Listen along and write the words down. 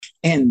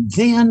And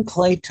then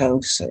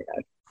Plato said,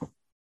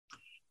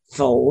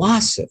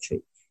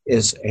 philosophy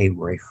is a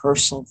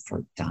rehearsal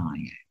for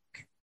dying.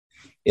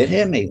 It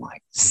hit me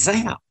like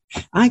zap.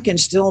 I can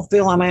still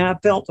feel, I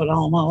felt it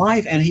all my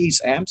life. And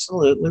he's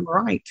absolutely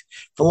right.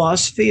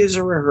 Philosophy is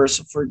a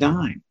rehearsal for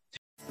dying.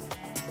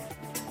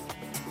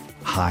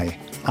 Hi,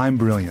 I'm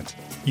Brilliant,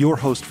 your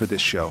host for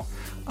this show.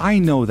 I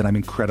know that I'm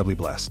incredibly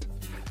blessed.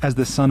 As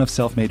the son of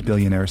self-made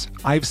billionaires,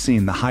 I've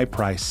seen the high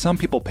price some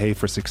people pay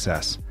for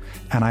success.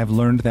 And I've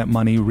learned that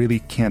money really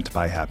can't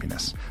buy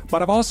happiness.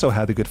 But I've also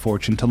had the good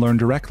fortune to learn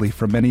directly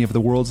from many of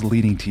the world's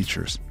leading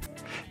teachers.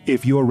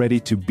 If you're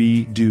ready to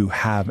be, do,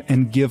 have,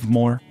 and give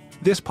more,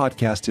 this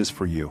podcast is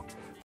for you.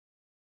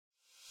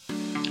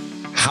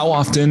 How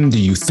often do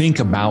you think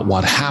about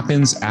what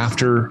happens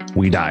after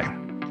we die?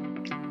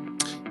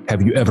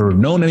 Have you ever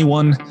known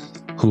anyone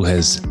who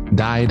has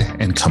died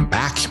and come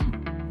back?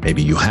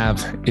 Maybe you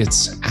have.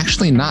 It's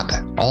actually not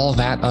all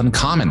that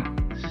uncommon.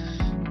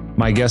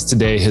 My guest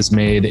today has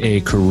made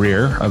a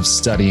career of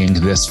studying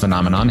this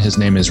phenomenon. His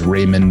name is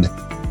Raymond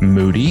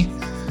Moody.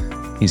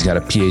 He's got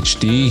a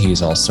PhD.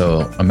 He's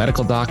also a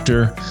medical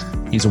doctor.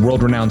 He's a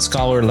world-renowned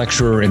scholar,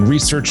 lecturer, and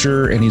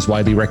researcher, and he's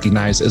widely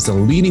recognized as the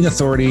leading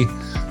authority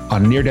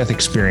on near-death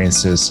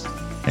experiences,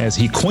 as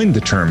he coined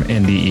the term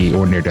NDE,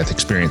 or near-death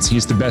experience.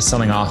 He's the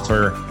best-selling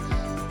author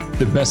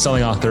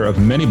of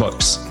many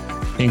books,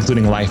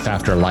 including Life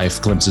After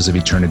Life, Glimpses of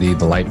Eternity,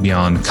 The Light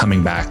Beyond,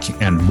 Coming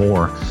Back, and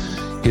more.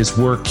 His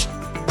work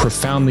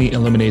profoundly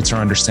illuminates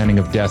our understanding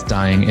of death,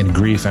 dying, and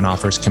grief, and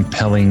offers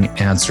compelling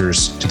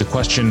answers to the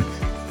question,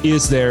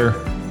 is there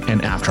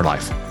an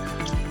afterlife?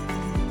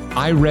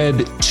 I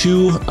read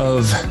 2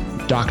 of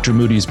Dr.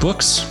 Moody's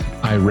books.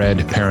 I read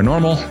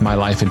Paranormal, My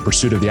Life in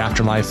Pursuit of the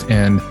Afterlife,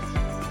 and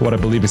what I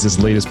believe is his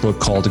latest book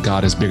called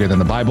God is Bigger Than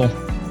the Bible.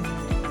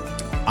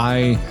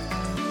 I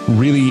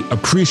really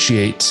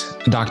appreciate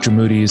Dr.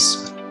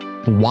 Moody's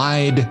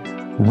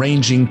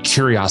wide-ranging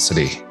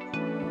curiosity.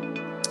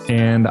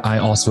 And I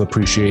also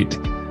appreciate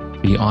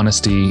the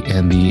honesty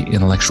and the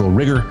intellectual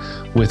rigor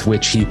with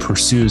which he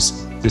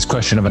pursues this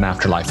question of an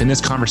afterlife. In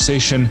this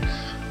conversation,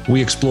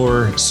 we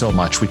explore so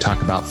much. We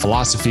talk about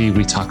philosophy,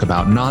 we talk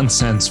about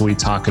nonsense, we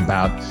talk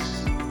about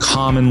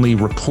commonly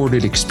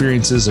reported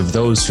experiences of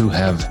those who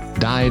have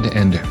died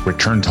and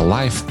returned to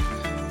life,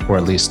 or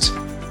at least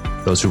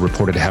those who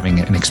reported having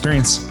an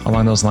experience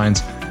along those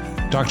lines.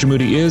 Dr.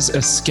 Moody is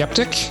a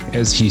skeptic,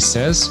 as he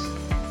says.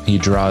 He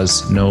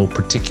draws no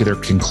particular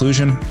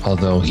conclusion,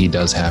 although he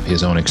does have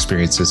his own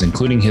experiences,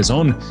 including his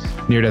own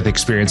near-death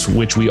experience,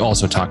 which we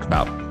also talk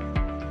about.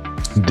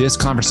 This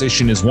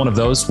conversation is one of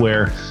those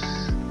where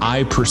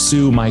I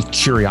pursue my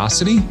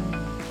curiosity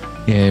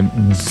in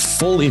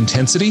full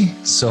intensity.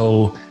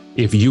 So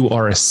if you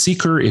are a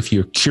seeker, if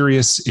you're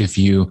curious, if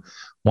you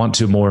want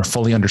to more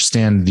fully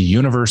understand the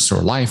universe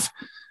or life,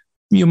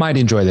 you might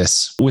enjoy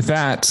this. With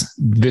that,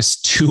 this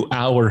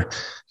 2-hour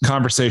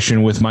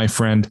conversation with my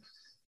friend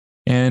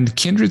and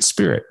kindred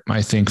spirit,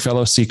 I think,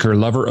 fellow seeker,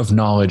 lover of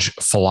knowledge,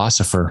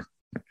 philosopher,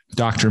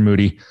 Dr.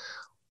 Moody,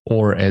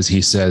 or as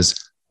he says,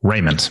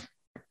 Raymond.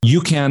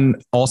 You can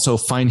also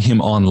find him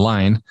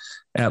online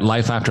at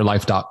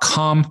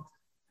lifeafterlife.com,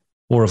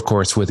 or of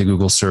course, with a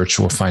Google search,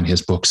 or find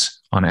his books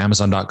on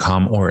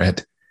amazon.com or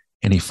at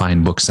any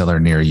fine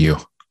bookseller near you.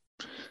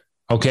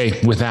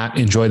 Okay, with that,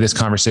 enjoy this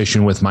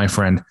conversation with my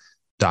friend,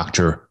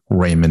 Dr.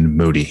 Raymond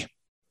Moody.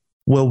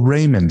 Well,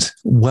 Raymond,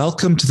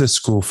 welcome to the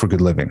School for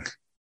Good Living.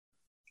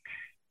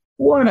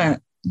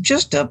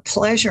 Just a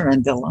pleasure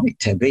and delight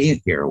to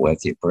be here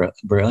with you,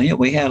 Brilliant.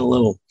 We had a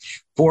little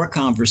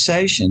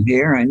conversation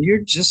here, and you're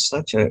just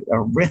such a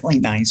really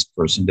nice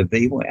person to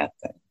be with.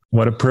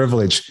 What a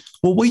privilege.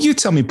 Well, will you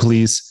tell me,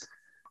 please,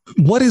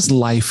 what is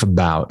life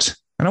about?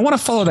 And I want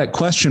to follow that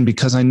question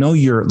because I know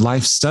your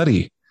life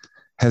study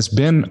has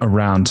been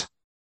around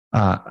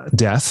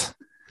death.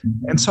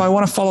 And so I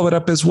want to follow it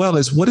up as well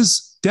as, what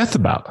is death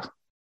about?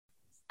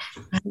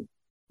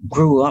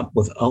 Grew up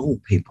with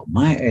old people.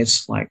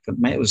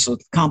 It was a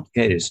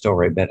complicated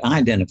story, but I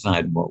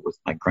identified more with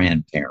my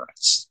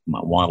grandparents, my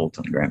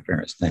Waddleton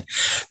grandparents.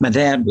 My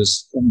dad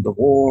was in the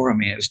war.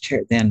 It was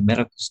then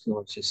medical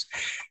school.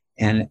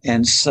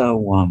 And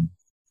so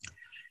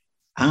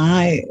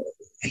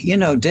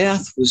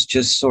death was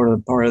just sort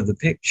of part of the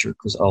picture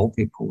because old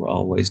people were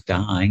always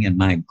dying. And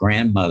my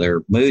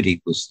grandmother,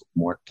 Moody, was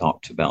more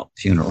talked about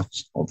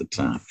funerals all the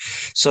time.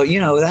 So,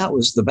 that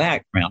was the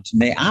background to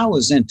me. I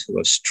was into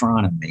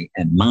astronomy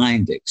and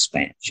mind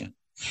expansion.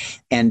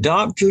 And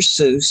Dr.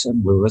 Seuss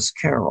and Lewis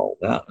Carroll,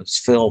 that was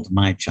filled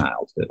my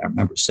childhood. I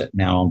remember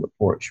sitting out on the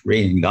porch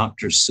reading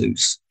Dr.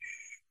 Seuss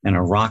in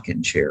a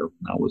rocking chair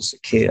when I was a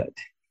kid.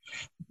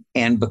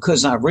 And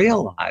because I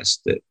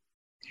realized that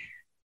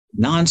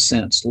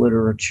nonsense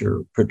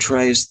literature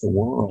portrays the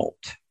world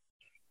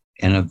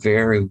in a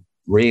very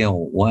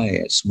real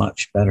way. It's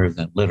much better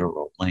than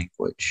literal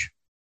language.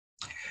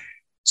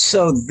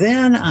 So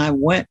then I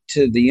went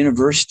to the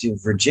University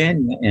of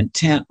Virginia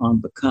intent on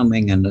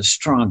becoming an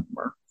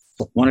astronomer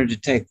wanted to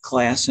take a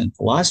class in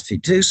philosophy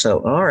too. So,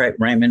 all right,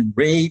 Raymond,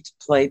 read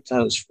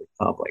Plato's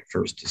Republic,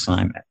 first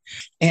assignment.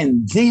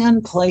 And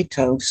then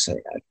Plato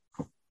said,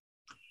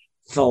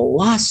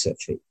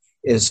 philosophy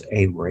is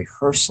a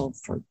rehearsal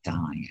for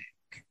dying.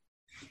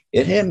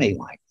 It hit me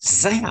like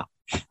zap.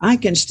 I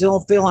can still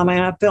feel,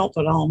 I felt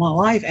it all my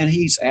life. And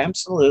he's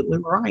absolutely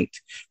right.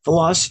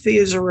 Philosophy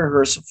is a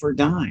rehearsal for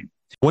dying.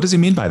 What does he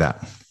mean by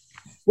that?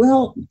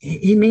 Well,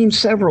 he means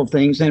several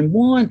things. And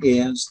one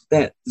is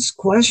that this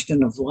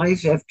question of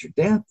life after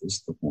death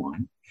is the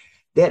one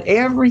that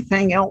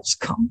everything else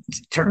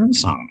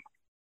turns on,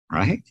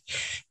 right?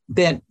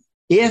 That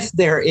if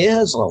there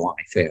is a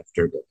life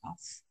after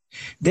death,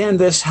 then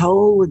this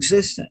whole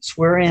existence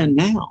we're in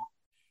now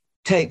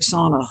takes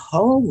on a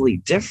wholly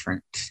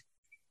different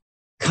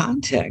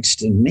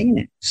context and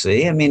meaning.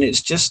 See,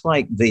 it's just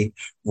like the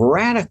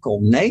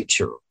radical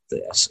nature of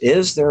this,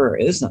 is there or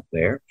isn't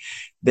there,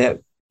 that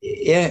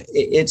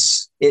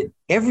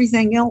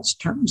everything else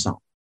turns on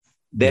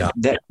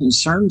that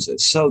concerns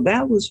us. So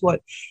that was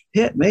what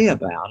hit me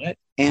about it.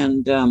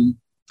 And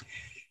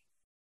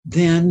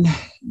then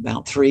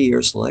about 3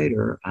 years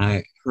later,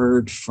 I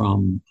heard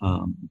from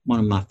one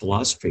of my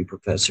philosophy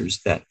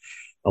professors that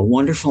a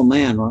wonderful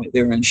man right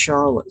there in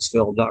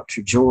Charlottesville,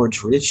 Dr.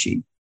 George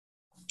Ritchie,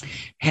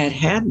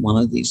 had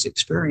one of these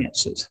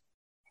experiences.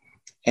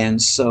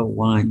 And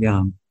so I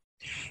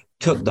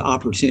took the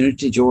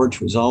opportunity.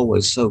 George was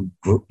always so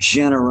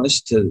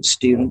generous to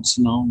students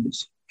and all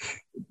these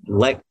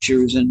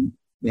lectures. And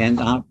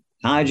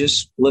I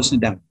just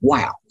listened to,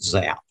 wow,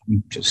 zap.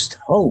 Just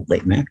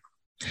holy man.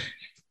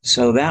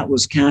 So that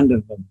was kind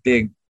of a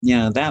big,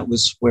 that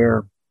was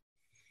where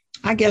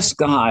I guess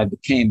God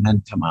came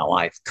into my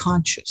life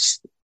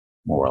consciously,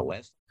 more or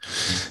less.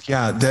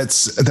 Yeah,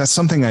 that's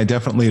something I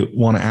definitely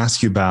want to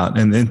ask you about.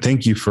 And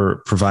thank you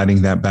for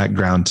providing that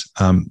background.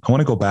 I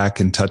want to go back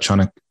and touch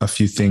on a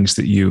few things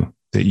that you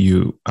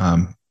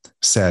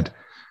said.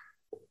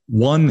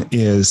 One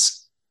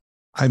is,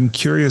 I'm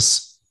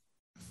curious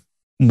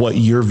what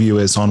your view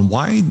is on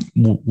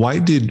why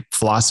did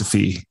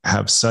philosophy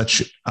have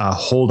such a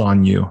hold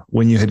on you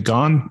when you had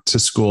gone to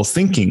school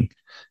thinking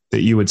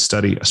that you would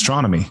study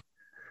astronomy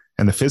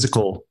and the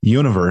physical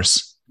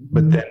universe,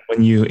 but then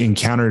when you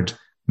encountered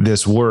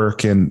this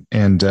work and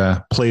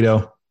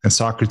Plato and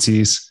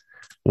Socrates,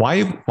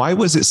 why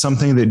was it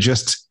something that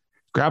just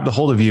grabbed a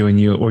hold of you and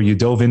you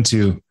dove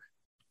into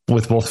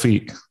with both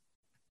feet?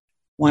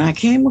 When I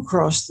came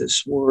across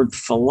this word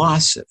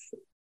philosophy,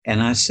 and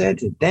I said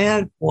to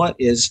Dad, what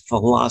is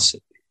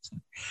philosophy?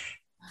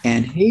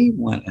 And he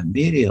went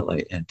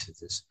immediately into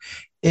this.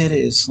 It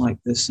is like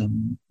this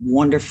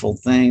wonderful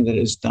thing that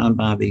is done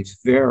by these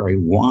very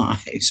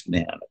wise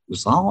men. It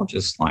was all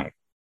just like,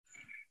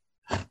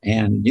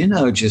 and,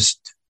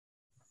 just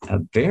a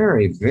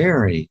very,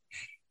 very,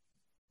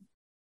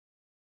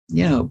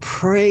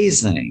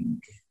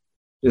 praising,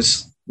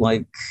 just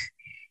like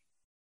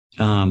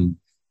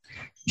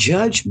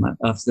judgment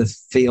of the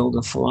field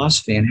of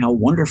philosophy and how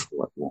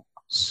wonderful it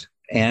was.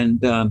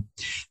 And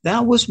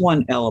that was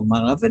one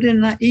element of it.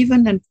 And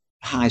even in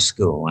high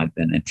school, I'd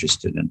been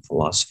interested in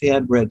philosophy.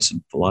 I'd read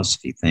some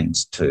philosophy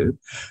things too,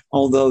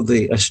 although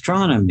the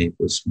astronomy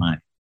was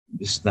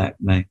that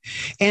main.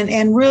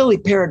 And really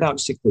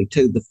paradoxically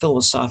too, the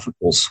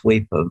philosophical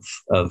sweep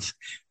of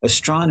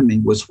astronomy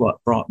was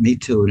what brought me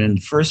to it in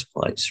the first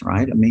place,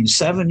 right?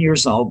 7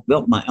 years old,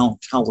 built my own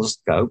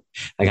telescope.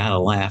 I got to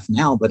laugh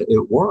now, but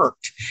it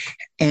worked.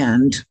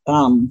 And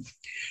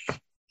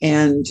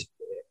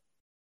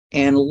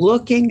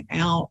looking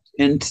out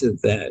into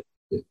that,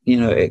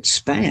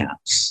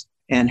 expanse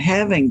and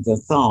having the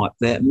thought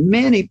that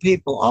many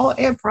people,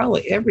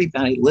 probably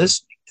everybody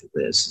listening to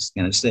this is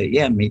going to say,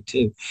 yeah, me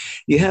too.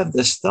 You have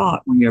this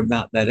thought when you're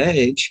about that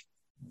age,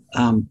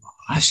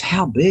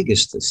 how big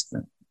is this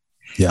thing?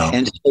 Yeah.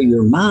 And so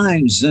your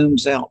mind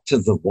zooms out to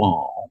the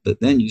wall,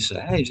 but then you say,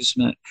 hey, just a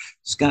minute,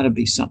 it's got to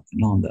be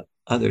something on the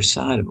other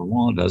side of a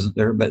wall, doesn't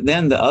there? But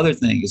then the other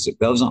thing is it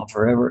goes on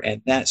forever,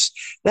 and that's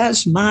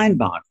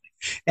mind-boggling.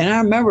 And I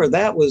remember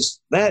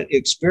that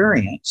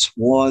experience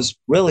was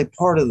really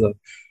part of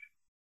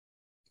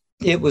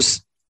it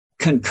was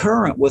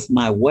concurrent with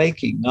my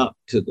waking up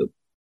to the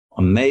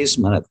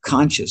amazement of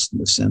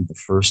consciousness in the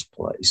first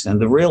place, and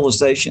the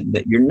realization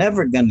that you're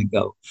never going to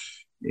go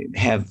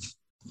have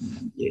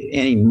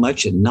any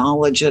much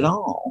knowledge at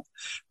all,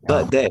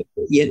 but that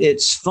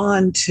it's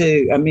fun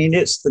to,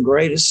 it's the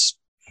greatest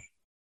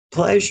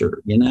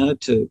pleasure,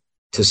 to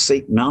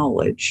seek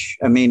knowledge.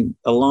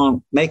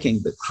 Along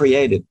making the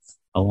creative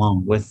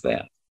along with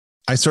that.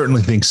 I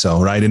certainly think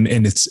so. Right.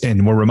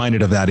 And we're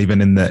reminded of that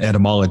even in the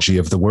etymology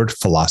of the word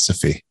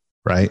philosophy,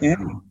 right?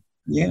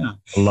 Yeah.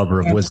 A lover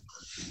of wisdom.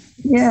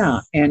 Yeah.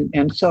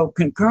 And so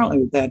concurrently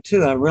with that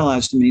too, I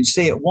realized,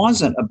 it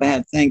wasn't a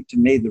bad thing to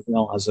me to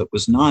realize it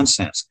was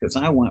nonsense, because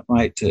I went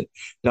right to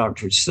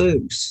Dr.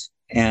 Seuss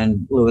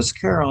and Lewis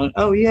Carroll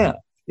and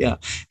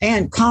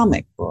and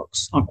comic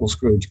books, Uncle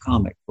Scrooge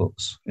comic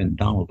books and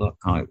Donald Duck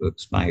comic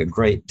books by a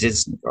great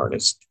Disney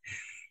artist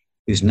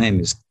whose name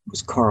was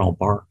Carl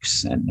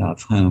Barks, and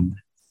of whom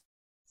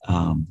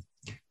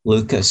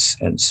Lucas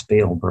and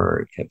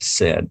Spielberg have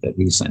said that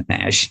he's a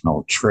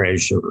national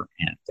treasure,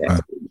 and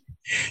that,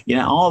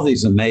 all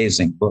these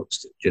amazing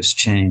books that just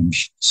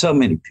changed so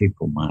many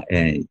people my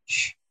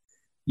age.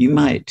 You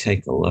might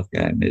take a look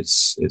at him.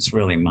 It's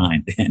really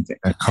mind-bending.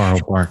 Karl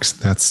Barks.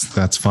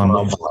 That's fun.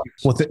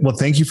 Well,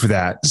 thank you for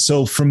that.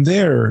 So from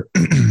there,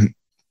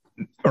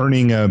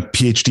 earning a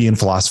PhD in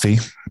philosophy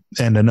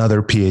and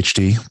another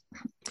PhD,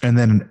 and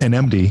then an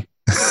MD.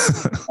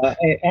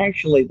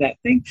 Actually, that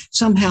thing,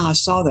 somehow I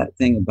saw that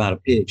thing about a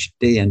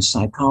PhD in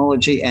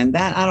psychology, and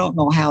that, I don't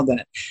know how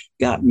that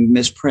got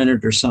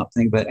misprinted or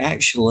something, but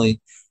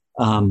actually,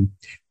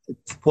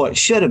 what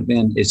should have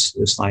been is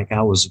like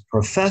I was a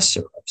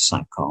professor of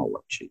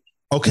psychology.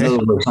 Okay. In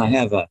other words, I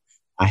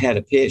had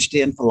a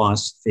PhD in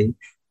philosophy,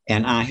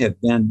 and I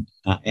have been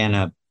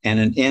and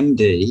an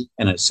MD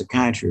and a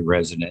psychiatry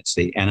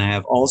residency, and I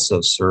have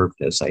also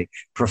served as a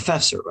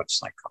professor of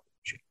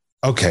psychology.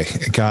 Okay,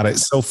 got it.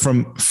 So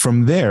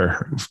from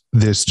there,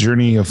 this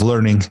journey of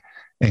learning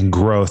and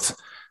growth,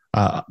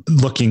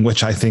 looking,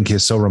 which I think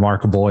is so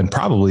remarkable, and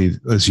probably,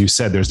 as you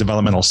said, there's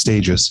developmental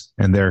stages,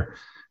 and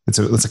it's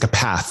like a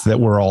path that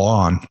we're all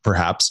on,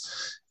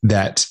 perhaps,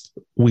 that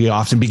we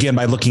often begin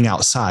by looking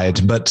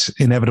outside, but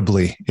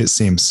inevitably, it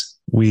seems,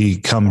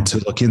 we come to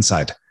look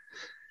inside.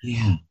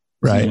 Yeah.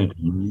 Right.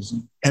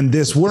 And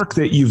this work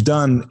that you've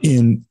done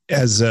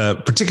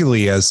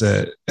particularly as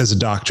a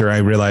doctor, I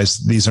realize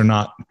these are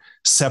not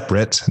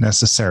separate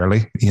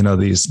necessarily,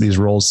 these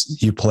roles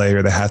you play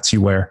or the hats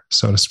you wear,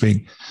 so to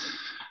speak.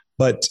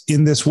 But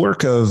in this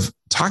work of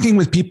talking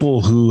with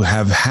people who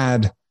have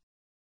had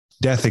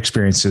death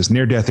experiences,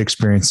 near-death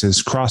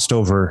experiences, crossed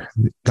over,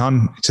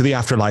 gone to the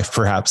afterlife,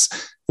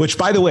 perhaps, which,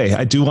 by the way,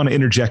 I do want to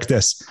interject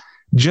this.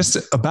 Just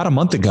about a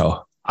month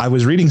ago, I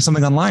was reading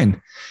something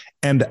online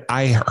and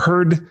I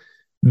heard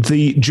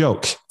the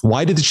joke,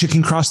 why did the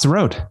chicken cross the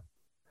road?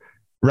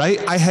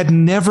 Right? I had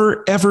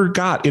never, ever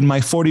got in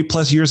my 40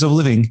 plus years of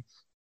living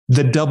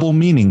the double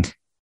meaning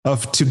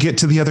of to get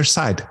to the other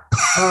side.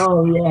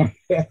 Oh,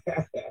 yeah.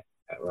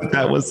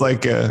 That was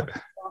like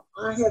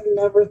I have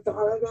never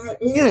thought of that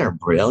either.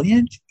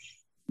 Brilliant.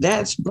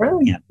 That's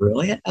brilliant.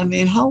 I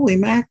mean, holy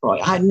mackerel.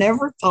 I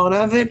never thought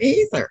of it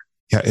either.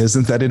 Yeah.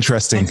 Isn't that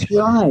interesting? That's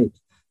right.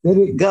 That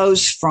it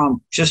goes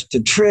from just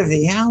a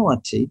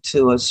triviality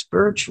to a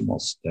spiritual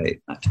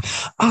statement.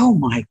 Oh,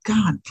 my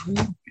God.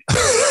 Brilliant.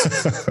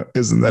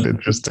 Isn't that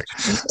interesting?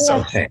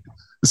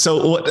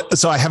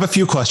 So I have a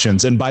few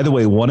questions. And by the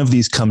way, one of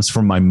these comes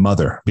from my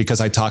mother,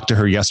 because I talked to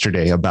her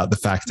yesterday about the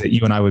fact that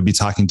you and I would be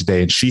talking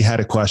today. And she had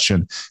a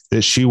question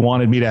that she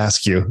wanted me to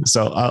ask you.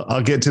 So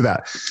I'll get to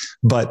that.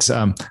 But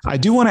I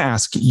do want to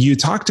ask, you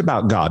talked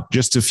about God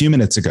just a few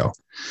minutes ago.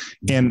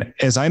 And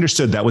as I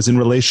understood, that was in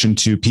relation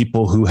to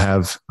people who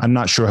have, I'm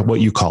not sure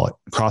what you call it,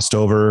 crossed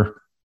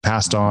over,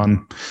 passed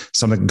on,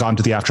 something, gone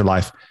to the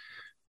afterlife.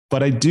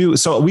 But I do.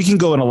 So we can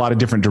go in a lot of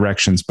different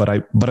directions, but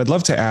I'd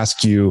love to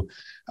ask you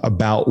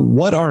about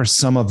what are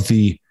some of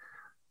the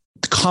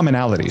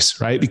commonalities,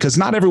 right? Because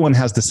not everyone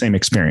has the same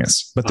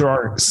experience, but there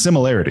are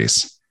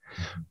similarities,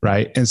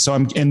 right? And so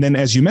and then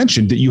as you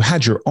mentioned that you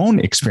had your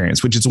own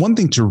experience, which is one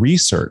thing to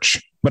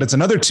research, but it's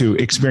another to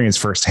experience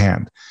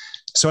firsthand.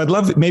 So I'd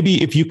love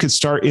maybe if you could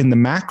start in the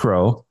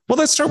macro. Well,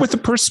 let's start with the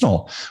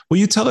personal. Will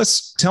you tell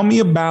me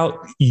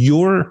about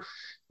your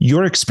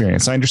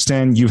experience? I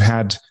understand you've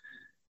had,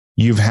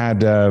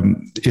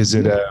 is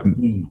it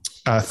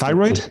a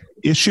thyroid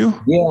issue?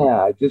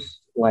 Yeah, just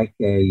like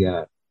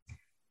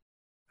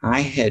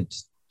I had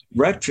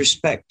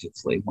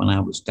retrospectively, when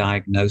I was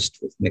diagnosed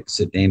with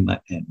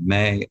myxedema in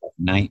May of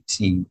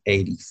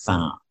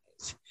 1985,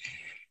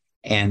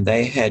 and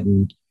they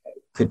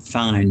could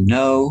find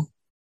no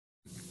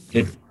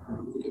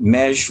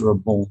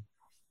measurable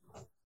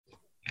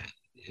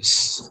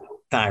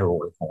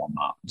thyroid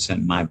hormones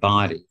in my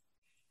body.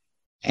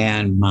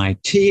 And my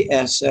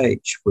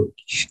TSH,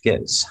 which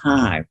gets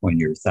high when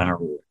your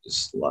thyroid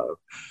is low,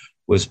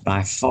 was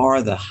by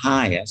far the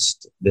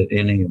highest that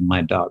any of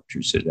my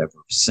doctors had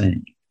ever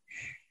seen.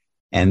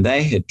 And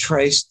they had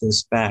traced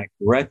this back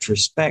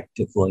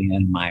retrospectively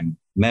in my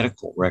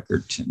medical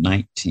record to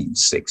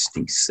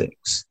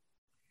 1966.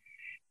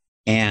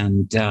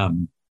 And,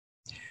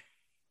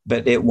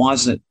 but it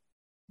wasn't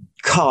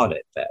caught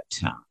at that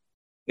time.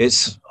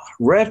 It's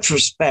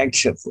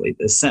retrospectively,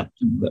 the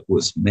symptom that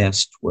was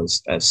missed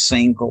was a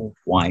single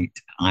white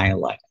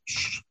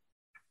eyelash.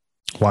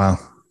 Wow.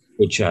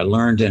 Which I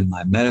learned in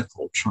my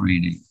medical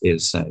training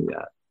is a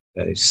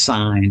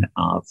sign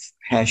of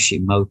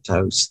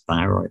Hashimoto's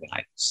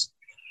thyroiditis.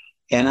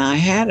 And I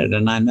had it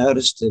and I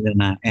noticed it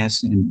and I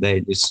asked them, they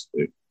just,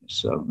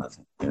 so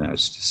nothing,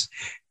 it's just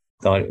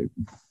thought it,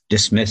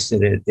 dismissed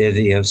it as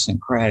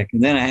idiosyncratic.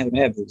 And then I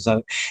have this,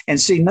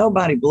 and see,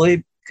 nobody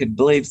could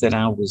believe that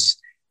I was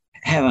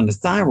having a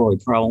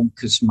thyroid problem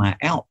because my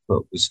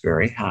output was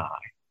very high.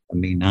 I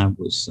mean, I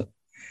was,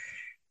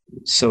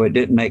 so it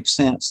didn't make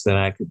sense that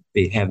I could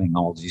be having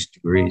all these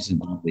degrees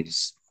and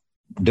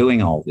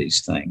doing all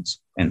these things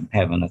and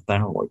having a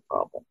thyroid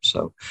problem.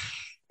 So,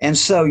 And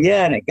so,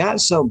 yeah, and it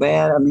got so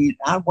bad. I mean,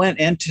 I went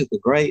into the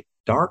great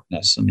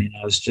darkness. I mean,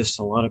 I was just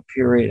a lot of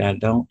period I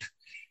don't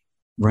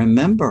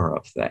remember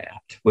of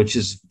that, which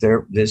is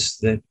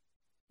the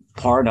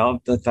part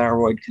of the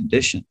thyroid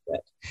condition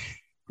that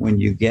when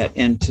you get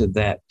into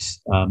that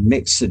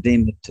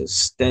myxedematous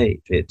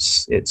state,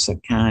 it's a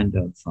kind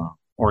of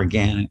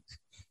organic,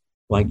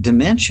 like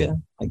dementia,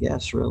 I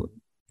guess, really.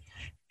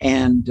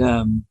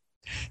 And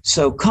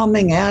so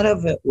coming out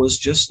of it was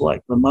just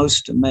like the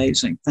most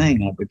amazing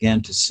thing. I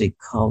began to see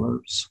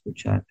colors,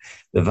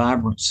 the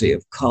vibrancy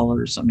of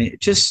colors. I mean,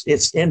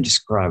 it's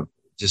indescribable,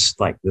 just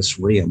like this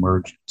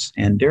reemergence.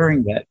 And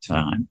during that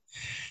time,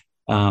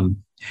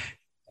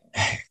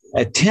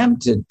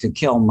 attempted to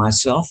kill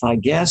myself, I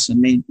guess. I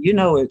mean,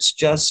 it's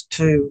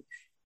just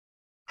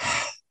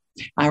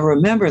I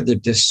remember the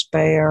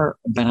despair,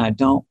 but I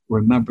don't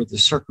remember the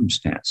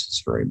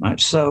circumstances very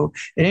much. So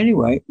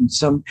anyway, and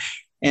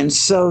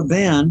so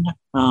then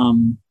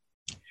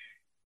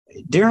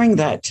during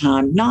that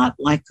time, not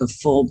like a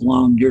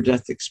full-blown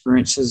near-death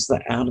experiences,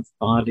 the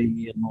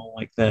out-of-body and all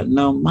like that.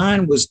 No,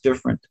 mine was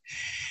different.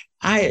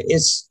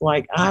 It's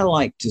like I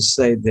like to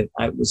say that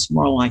it was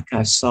more like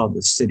I saw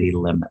the city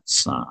limit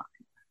sign.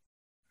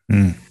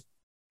 Mm.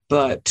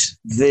 But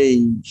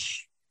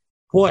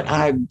what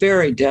I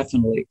very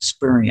definitely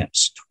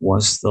experienced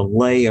was the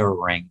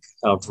layering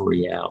of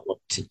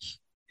reality,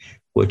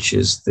 which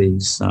is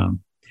these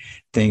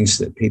things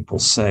that people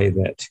say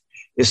that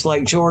it's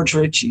like George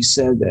Ritchie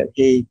said that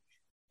he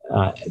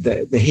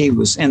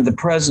was in the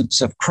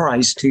presence of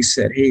Christ. He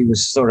said he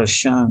was sort of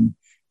shown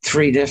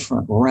 3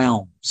 different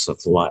realms of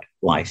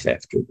life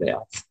after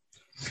death.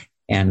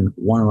 And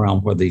one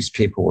realm where these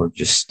people were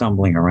just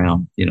stumbling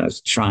around,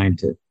 trying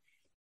to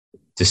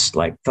just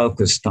like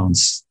focused on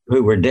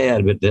who were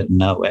dead but didn't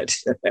know it.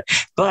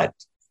 But,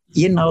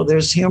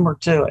 there's humor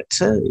to it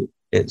too.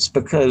 It's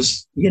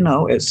because,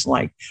 it's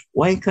like,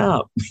 wake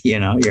up,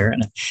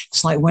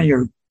 it's like when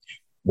your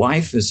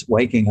wife is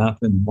waking up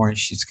in the morning,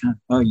 she's kind of,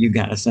 oh, you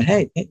got to say,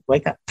 hey,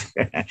 wake up.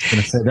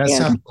 That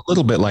sounds a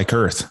little bit like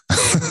Earth.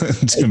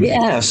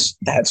 Yes,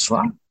 that's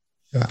right.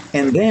 Yeah.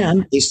 And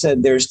then he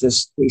said,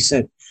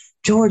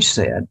 George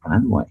said, by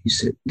the way, he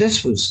said,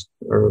 this was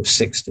early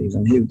 60s,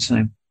 and he would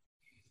say,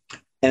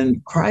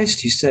 and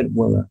Christ, he said,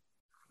 well,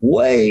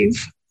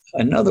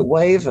 another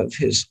wave of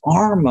his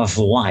arm of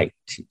light,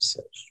 he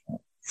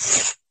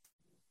says.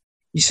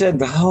 He said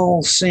the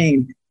whole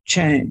scene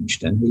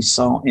changed, and he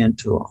saw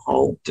into a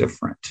whole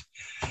different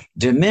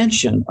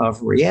dimension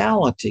of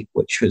reality,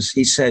 which was,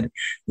 he said,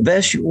 the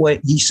best way,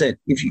 he said,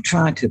 if you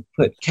try to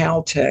put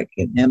Caltech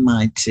and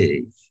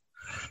MIT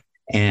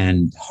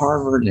and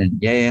Harvard and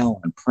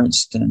Yale and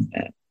Princeton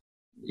and,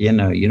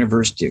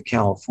 University of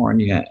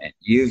California and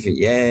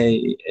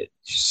UVA,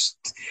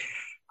 just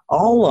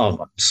all of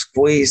them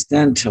squeezed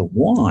into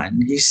one,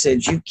 he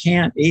said, you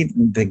can't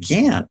even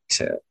begin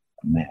to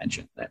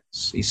imagine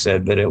this. He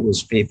said, but it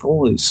was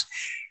people whose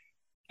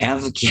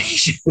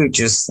avocation who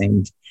just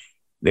seemed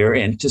they're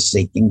into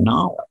seeking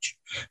knowledge.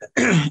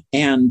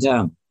 And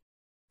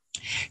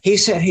he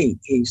said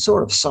he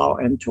sort of saw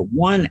into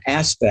one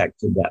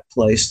aspect of that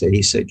place that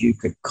he said you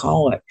could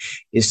call it,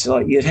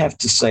 you'd have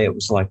to say it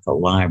was like a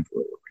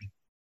library.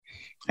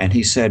 And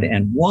he said,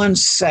 and one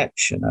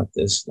section of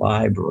this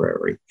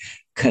library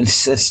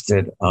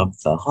consisted of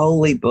the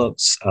holy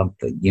books of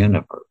the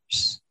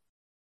universe.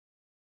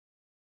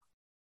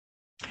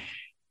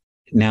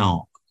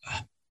 Now,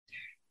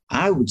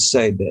 I would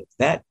say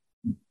that,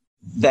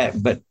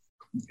 but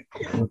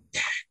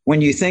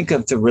when you think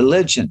of the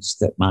religions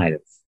that might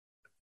have,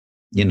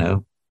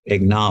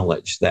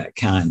 acknowledged that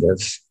kind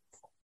of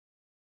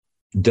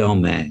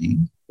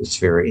domain, it's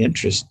very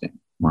interesting,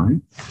 right?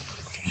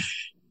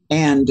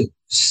 And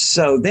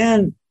so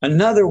then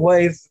another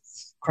wave,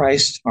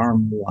 Christ's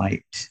arm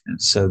light.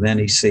 And so then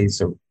he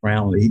sees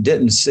around, he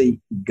didn't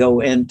go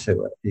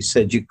into it. He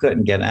said you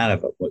couldn't get out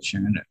of it. What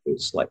you're in it. It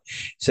was like,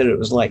 he said it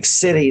was like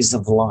cities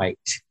of light.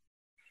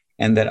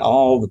 And that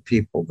all the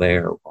people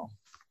there were,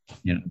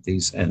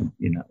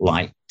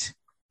 light.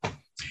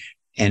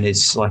 And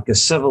it's like a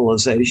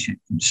civilization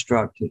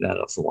constructed out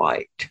of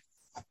light.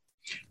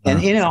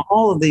 And,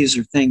 all of these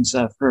are things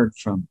I've heard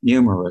from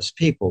numerous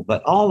people,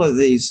 but all of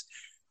these,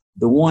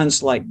 the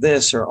ones like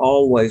this are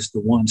always the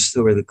ones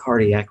who are the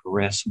cardiac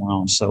arrest went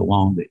on so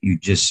long that you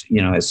just,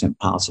 it's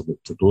impossible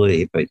to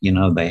believe, but,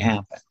 they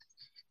happen.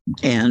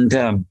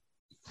 And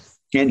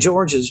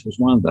George's was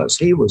one of those.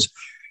 He was,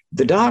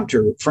 the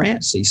doctor,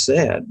 Francie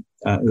said,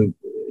 who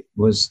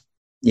was,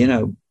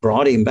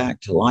 brought him back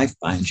to life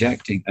by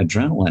injecting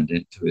adrenaline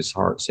into his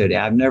heart, said,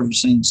 I've never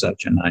seen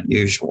such an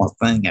unusual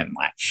thing in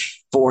my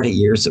 40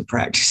 years of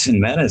practice in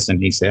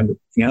medicine. He said,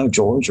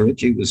 George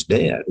Ritchie was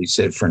dead. He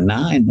said, for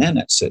 9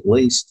 minutes at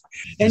least.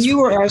 And you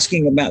were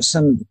asking about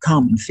some of the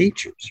common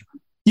features.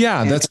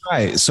 Yeah, that's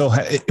right. So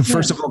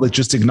first of all,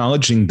 just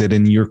acknowledging that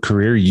in your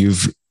career,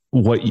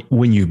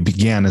 when you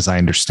began, as I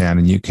understand,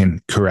 and you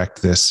can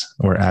correct this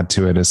or add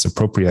to it as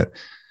appropriate,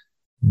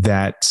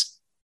 that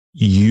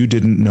you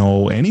didn't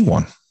know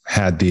anyone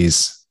had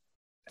these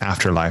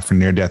afterlife or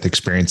near-death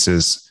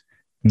experiences,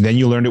 then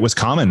you learned it was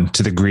common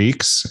to the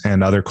Greeks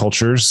and other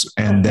cultures.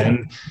 And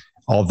then,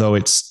 although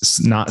it's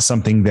not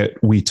something that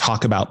we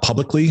talk about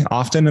publicly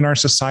often in our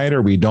society,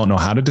 or we don't know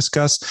how to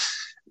discuss,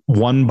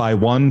 one by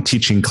one,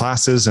 teaching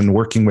classes and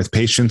working with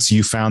patients,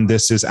 you found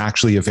this is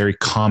actually a very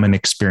common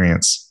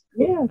experience.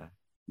 Yeah.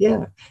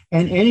 Yeah.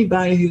 And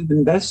anybody who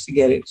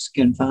investigates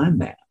can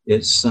find that.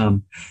 It's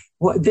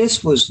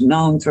this was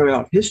known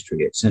throughout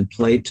history. It's in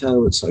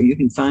Plato. So you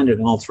can find it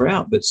all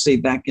throughout. But see,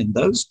 back in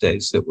those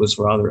days, it was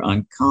rather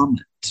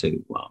uncommon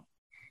to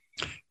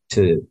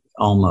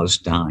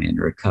almost die and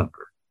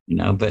recover,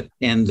 But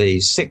in the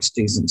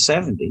 60s and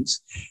 70s,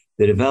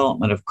 the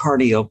development of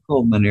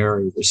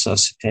cardiopulmonary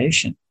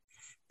resuscitation,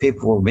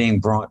 people were being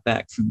brought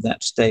back from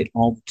that state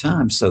all the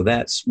time. So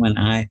that's when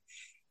I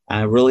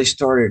really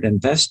started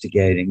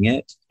investigating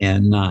it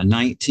in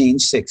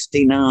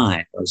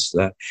 1969.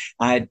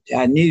 I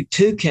knew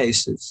 2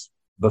 cases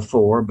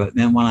before, but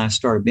then when I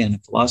started being a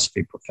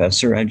philosophy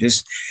professor, I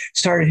just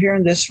started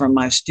hearing this from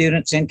my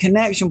students in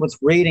connection with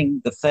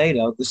reading the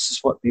Phaedo. This is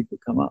what people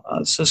come up.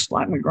 It's just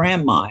like my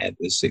grandma had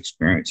this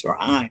experience,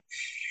 or I.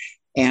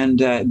 And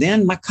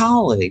then my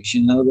colleagues,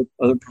 the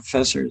other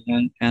professors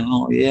and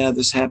all, yeah,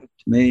 this happened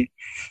to me.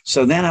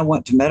 So then I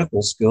went to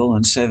medical school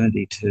in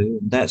 72.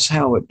 And that's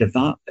how it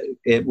developed.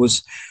 It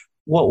was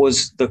what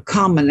was the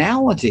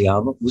commonality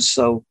of it was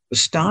so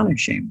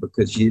astonishing,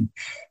 because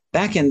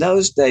back in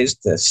those days,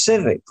 the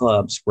civic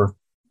clubs were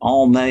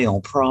all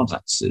male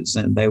provinces,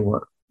 and they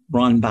were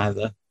run by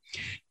the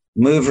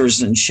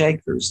movers and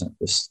shakers in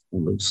these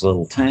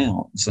little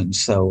towns. And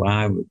so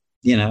I would,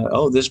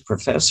 this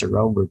professor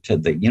over to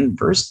the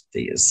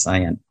university is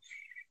saying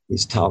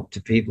he's talked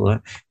to people.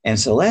 And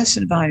so let's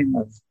invite him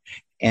over.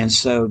 And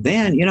so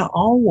then,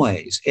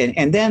 always,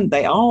 and then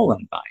they all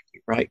invite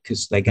you, right?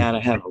 Because they got to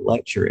have a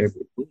lecture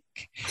every week.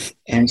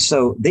 And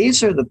so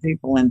these are the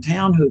people in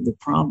town who are the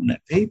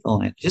prominent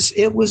people. And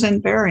it was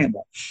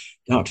invariable.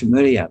 Dr.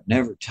 Moody, I've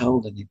never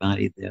told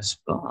anybody this,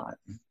 but,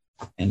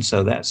 and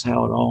so that's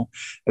how it all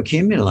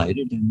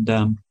accumulated.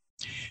 And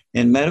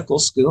in medical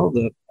school,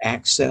 the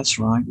access,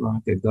 right, where I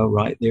could go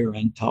right there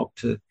and talk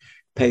to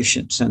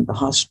patients in the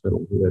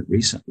hospital who had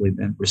recently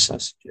been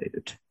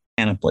resuscitated.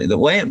 The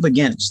way it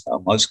begins,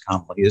 though, most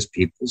commonly is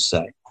people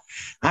say,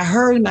 I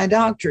heard my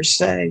doctor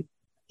say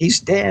he's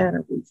dead,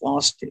 or we've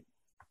lost him.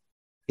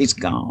 He's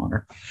gone,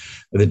 or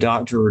the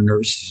doctor or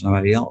nurse or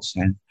somebody else.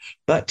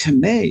 But to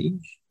me,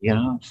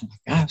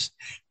 this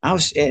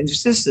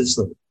is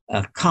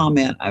a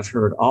comment I've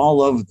heard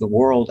all over the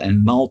world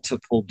in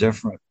multiple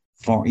different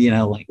forms,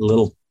 like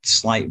little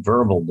slight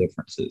verbal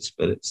differences,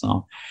 but it's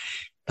all.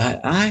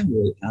 But I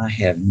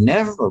have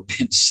never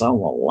been so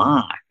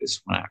alive as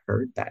when I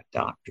heard that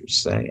doctor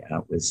say I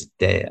was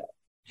dead.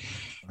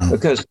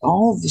 Because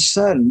all of a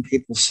sudden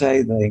people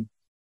say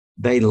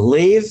they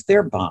leave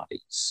their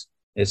bodies.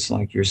 It's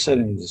like you're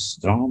sitting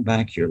just thrown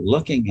back, you're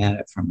looking at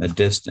it from a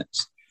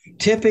distance,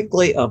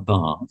 typically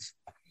above.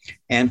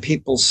 And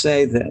people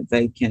say that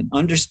they can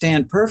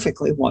understand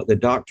perfectly what the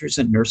doctors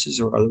and nurses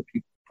or other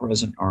people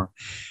present are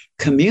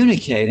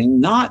communicating,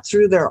 not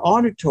through their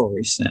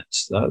auditory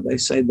sense, though. They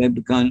say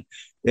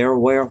they're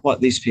aware of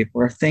what these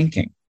people are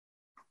thinking.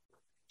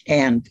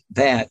 And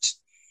that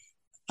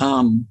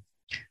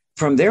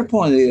from their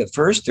point of view, at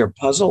first they're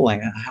puzzled,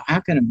 like,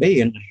 how can it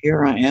be? And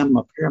here I am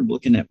up here, I'm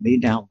looking at me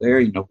down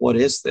there, what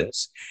is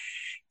this?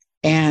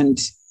 And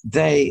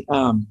they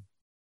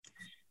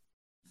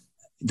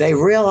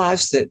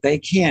realize that they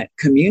can't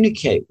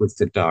communicate with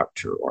the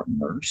doctor or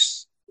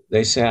nurse.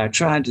 They say, I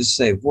tried to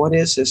say, what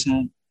is this?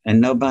 And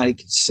nobody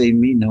could see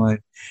me,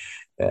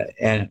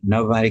 and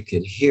nobody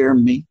could hear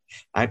me.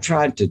 I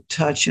tried to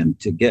touch them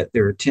to get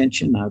their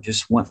attention. I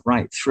just went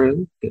right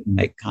through, didn't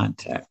make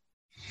contact.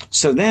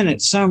 So then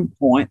at some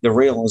point, the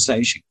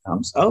realization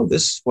comes,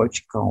 this is what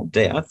you call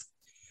death,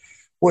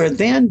 where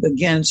then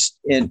begins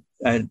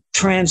a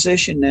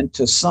transition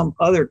into some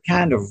other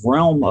kind of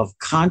realm of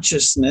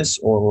consciousness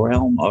or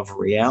realm of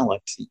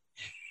reality.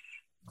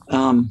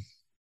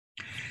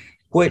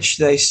 Which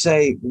they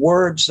say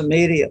words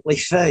immediately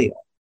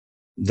fail,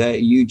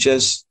 that you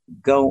just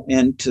go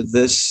into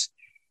this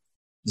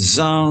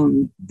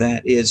zone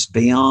that is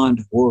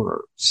beyond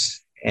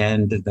words,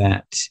 and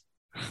that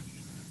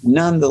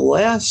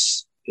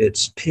nonetheless,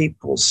 its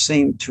people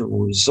seem to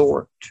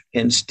resort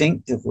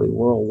instinctively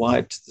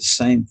worldwide to the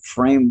same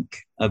frame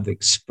of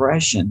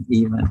expression,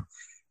 even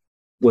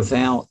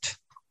without,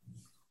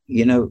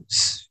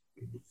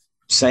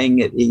 saying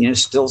it,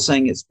 still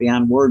saying it's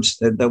beyond words.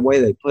 The way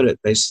they put it,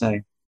 they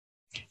say,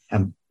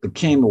 I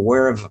became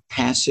aware of a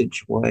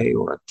passageway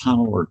or a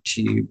tunnel or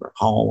tube or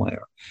hallway.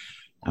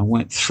 I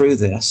went through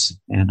this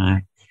and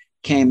I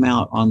came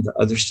out on the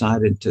other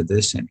side into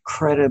this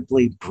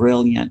incredibly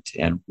brilliant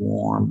and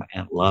warm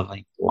and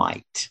loving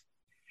light.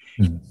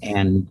 Mm-hmm.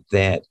 And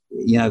that,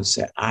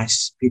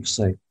 people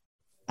say,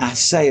 I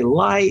say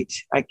light,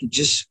 I could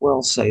just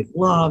well say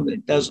love.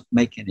 It doesn't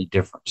make any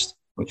difference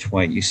which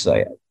way you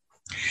say it.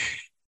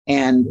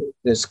 And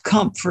there's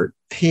comfort,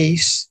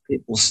 peace.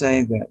 People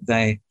say that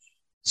they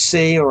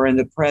see or in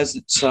the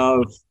presence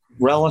of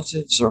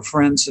relatives or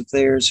friends of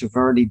theirs who've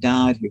already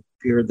died, who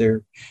appear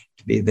there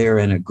to be there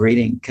in a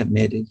greeting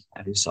committee.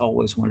 I just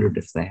always wondered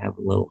if they have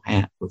a little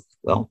hat with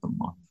welcome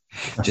on.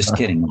 Just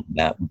kidding on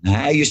that one.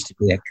 I used to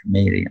be a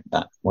comedian,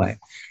 by the way.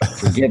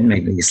 Forgive me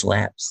these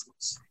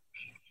lapses.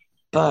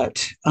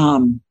 But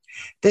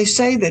they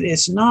say that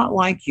it's not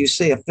like you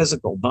see a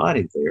physical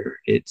body there.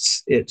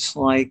 It's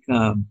like,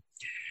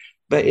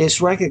 but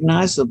it's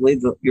recognizably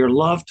your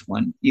loved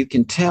one. You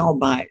can tell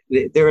by,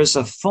 there is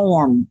a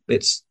form,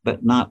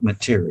 but not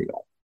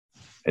material.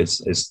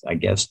 It's I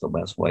guess the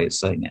best way of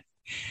saying it.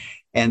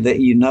 And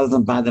that you know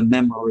them by the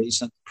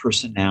memories and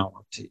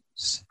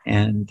personalities.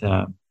 And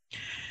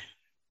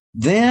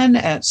then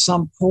at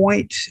some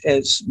point,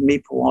 as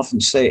people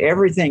often say,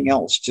 everything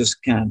else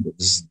just kind of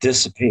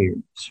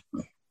disappears.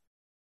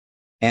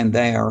 And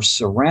they are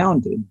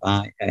surrounded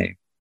by a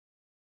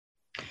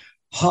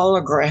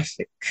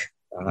holographic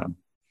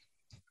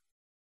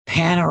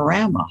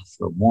panorama,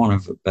 for want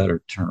of a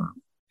better term,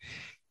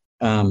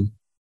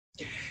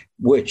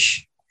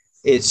 which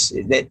it's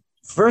that,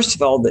 first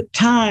of all, that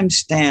time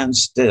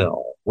stands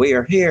still. We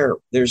are here.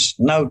 There's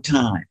no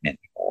time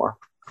anymore.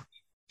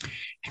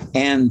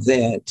 And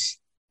that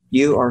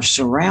you are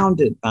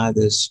surrounded by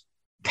this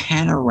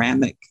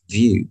panoramic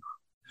view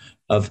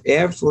of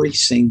every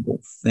single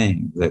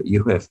thing that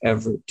you have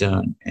ever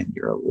done in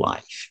your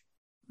life,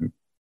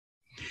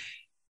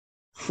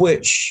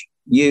 which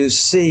you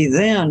see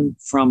then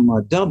from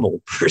a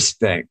double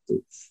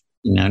perspective,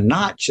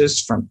 not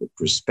just from the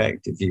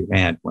perspective you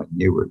had when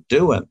you were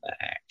doing the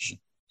action,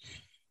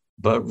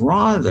 but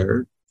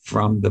rather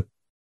from the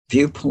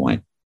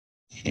viewpoint,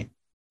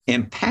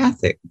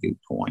 empathic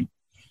viewpoint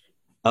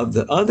of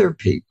the other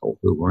people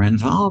who were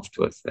involved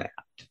with that.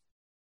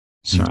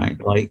 That's right.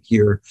 Like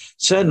you're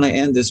suddenly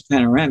in this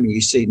panorama,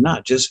 you see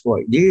not just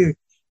what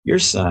your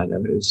side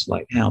of it is,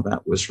 like how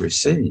that was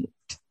received.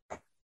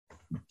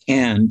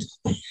 And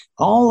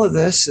all of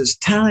this is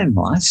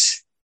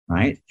timeless,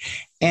 right?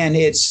 And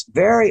it's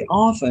very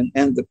often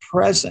in the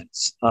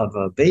presence of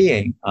a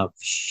being of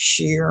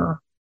sheer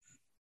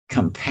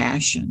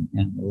compassion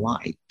and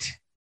light.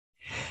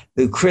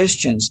 The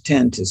Christians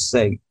tend to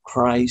say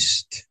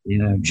Christ,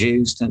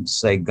 Jews tend to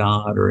say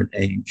God or an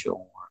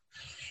angel.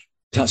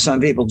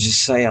 Some people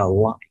just say a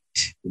light,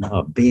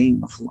 a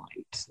being of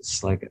light.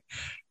 It's like a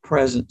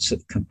presence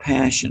of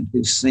compassion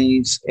who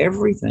sees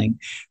everything.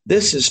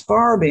 This is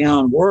far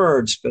beyond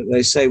words, but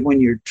they say when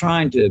you're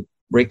trying to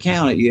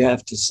recount it, you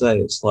have to say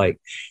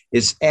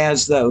it's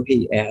as though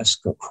he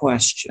asked a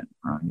question,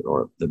 right?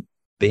 Or the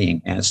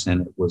being asked,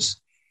 and it was,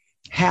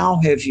 how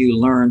have you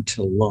learned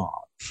to love?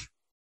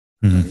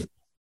 Mm-hmm.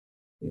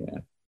 Yeah.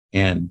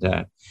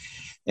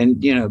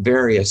 And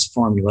various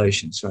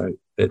formulations, right?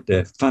 But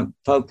the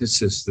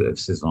focus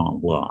is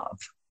on love.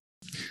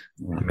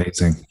 Yeah.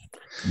 Amazing.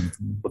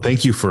 Mm-hmm. Well,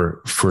 thank you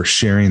for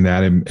sharing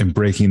that and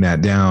breaking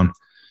that down.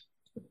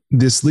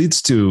 This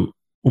leads to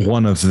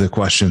one of the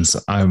questions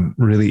I'm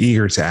really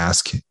eager to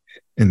ask,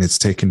 and it's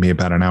taken me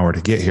about an hour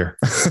to get here.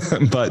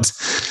 but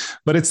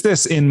it's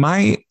this: in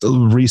my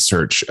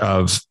research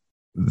of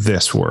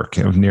this work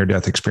of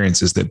near-death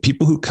experiences, that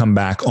people who come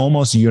back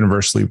almost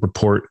universally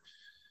report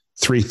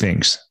three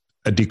things: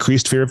 a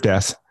decreased fear of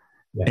death,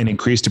 an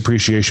increased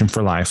appreciation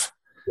for life,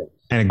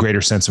 and a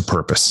greater sense of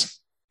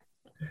purpose.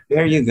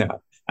 There you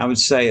go. I would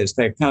say as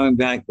they're coming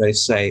back, they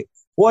say,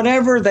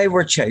 whatever they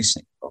were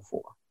chasing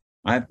before.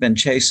 I've been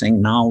chasing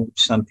knowledge.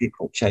 Some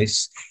people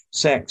chase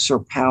sex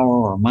or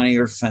power or money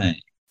or fame.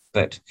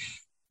 But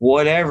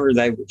whatever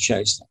they were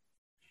chasing,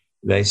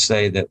 they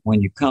say that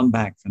when you come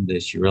back from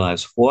this, you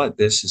realize what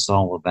this is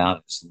all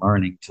about is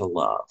learning to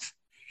love.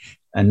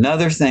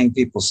 Another thing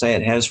people say,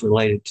 it has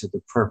related to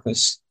the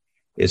purpose,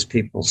 is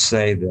people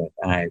say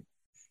that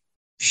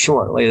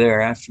shortly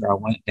thereafter, I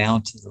went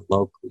down to the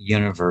local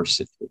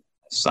university,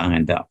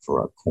 signed up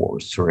for a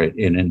course where it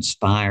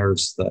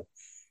inspires the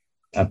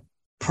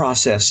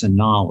process and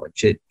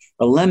knowledge. It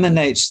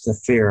eliminates the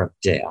fear of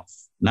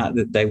death. Not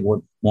that they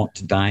would want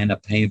to die in a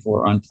painful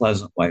or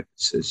unpleasant way.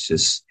 It's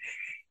just,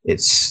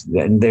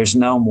 there's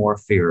no more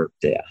fear of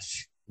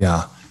death.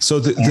 Yeah. So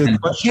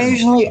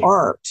occasionally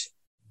art.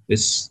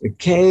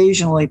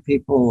 Occasionally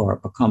people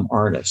become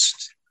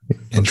artists.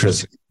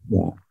 Interesting.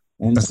 Yeah.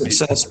 And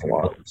successful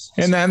artists.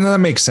 And that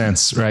makes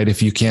sense, right?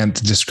 If you can't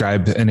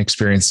describe an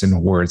experience in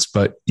words,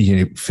 but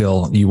you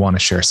feel you want to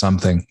share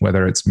something,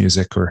 whether it's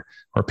music or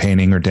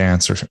painting or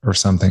dance or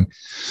something.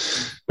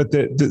 But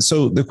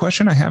so the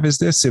question I have is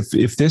this: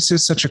 if this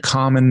is such a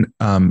common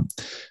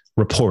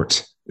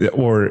report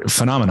or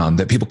phenomenon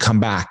that people come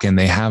back and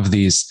they have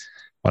these,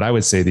 what I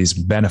would say, these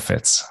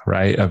benefits,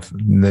 right?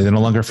 They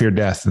no longer fear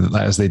death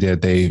as they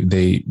did.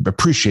 They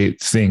appreciate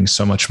things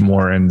so much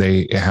more, and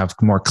they have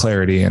more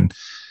clarity, and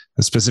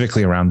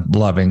specifically around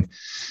loving.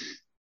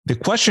 The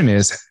question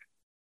is,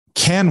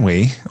 can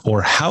we,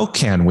 or how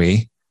can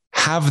we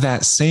have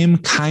that same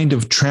kind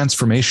of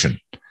transformation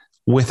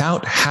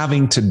without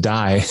having to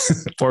die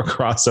or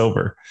cross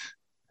over?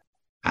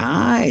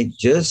 I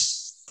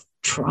just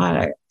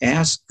try to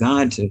ask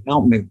God to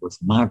help me with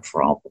my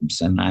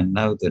problems. And I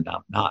know that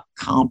I'm not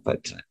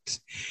competent.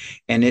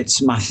 And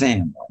it's my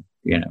family,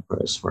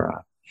 Chris,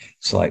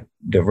 it's like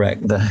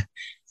direct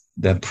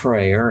the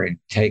prayer and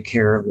take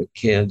care of the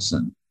kids.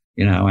 And,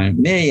 and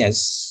me,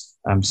 as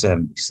I'm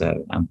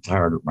 77, I'm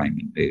tired of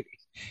Raymond, Moody.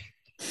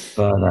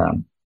 But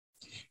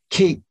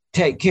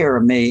take care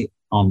of me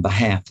on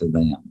behalf of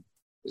them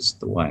is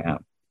the way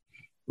I'm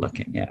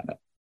looking at it.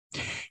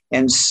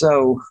 And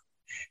so,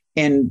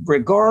 in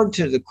regard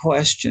to the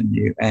question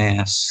you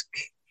ask,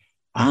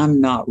 I'm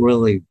not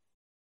really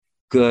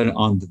good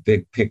on the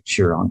big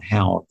picture on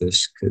how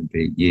this could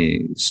be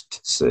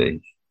used, see.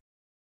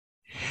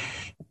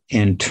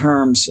 In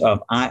terms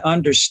of, I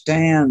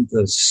understand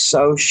the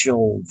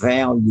social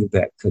value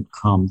that could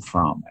come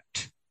from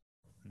it.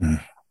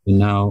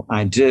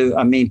 I do.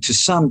 I mean, to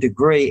some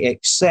degree,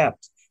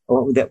 except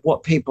that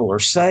what people are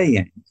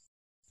saying.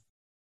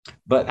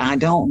 But I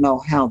don't know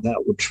how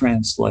that would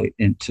translate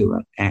into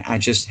it. I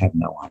just have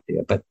no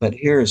idea. But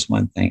here's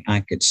one thing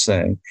I could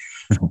say.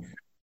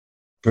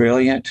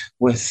 Brilliant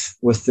with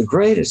the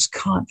greatest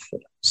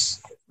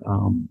confidence.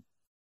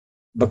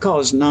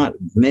 Because not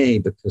me,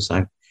 because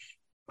I've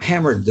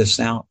hammered this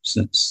out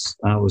since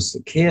I was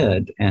a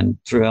kid and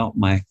throughout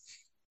my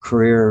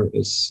career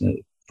as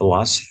a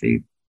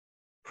philosophy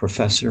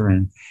professor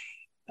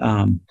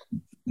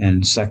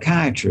and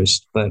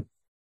psychiatrist. But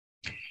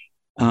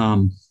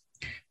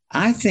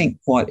I think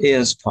what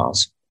is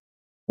possible,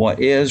 what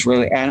is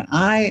really, and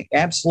I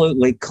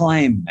absolutely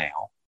claim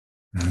now,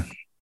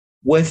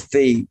 with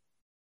the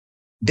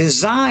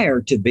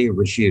desire to be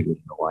refuted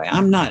in a way.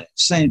 I'm not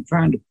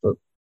trying to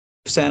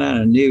set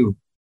out a new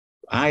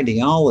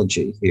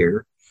ideology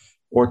here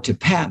or to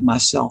pat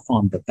myself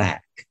on the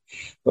back,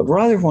 but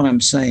rather what I'm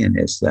saying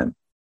is that,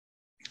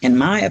 in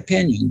my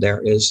opinion,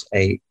 there is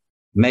a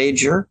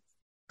major,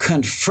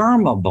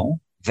 confirmable,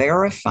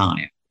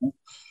 verifiable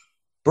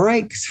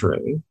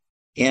breakthrough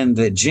in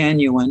the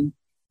genuine,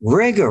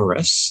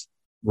 rigorous,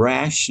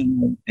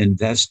 rational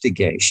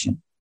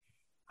investigation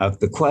of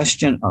the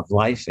question of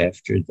life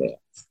after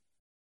death.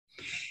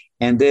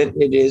 And that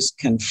it is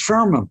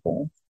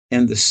confirmable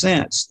in the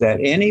sense that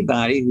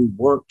anybody who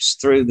works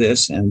through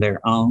this in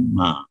their own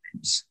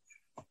minds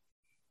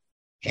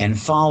and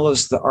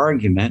follows the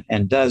argument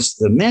and does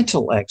the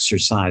mental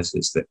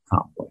exercises that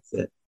come with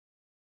it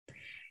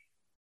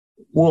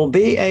will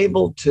be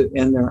able to,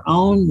 in their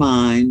own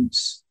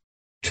minds,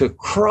 to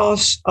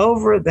cross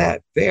over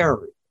that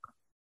barrier,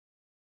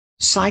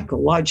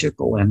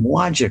 psychological and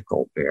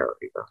logical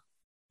barrier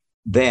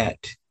that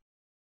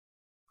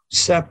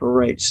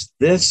separates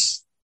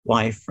this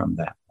life from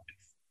that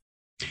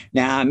life.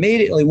 Now, I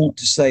immediately want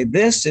to say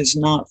this is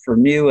not for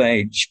New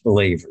Age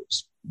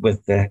believers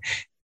with a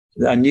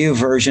new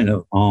version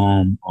of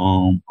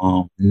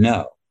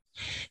No.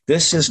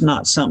 This is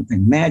not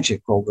something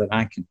magical that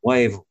I can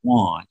wave a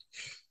wand.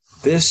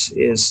 This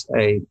is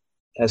a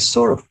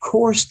sort of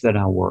course that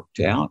I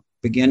worked out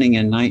beginning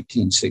in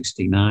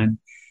 1969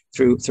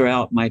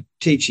 throughout my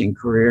teaching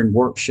career and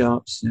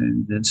workshops.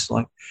 And it's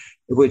like,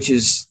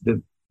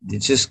 it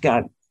just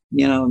got,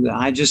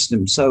 I just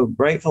am so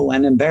grateful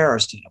and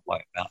embarrassed in a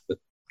way about the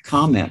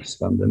comments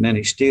from the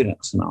many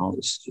students and all.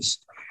 It's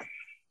just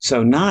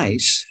so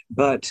nice.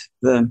 But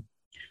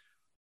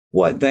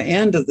what the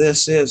end of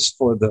this is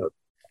for the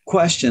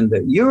question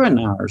that you and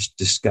I are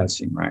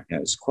discussing right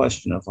now, is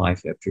question of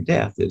life after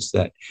death, is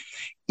that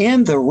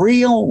in the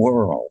real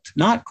world,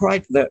 not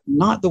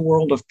the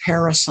world of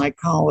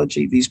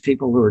parapsychology, these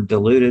people who are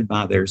deluded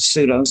by their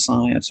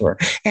pseudoscience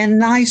and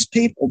nice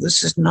people.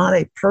 This is not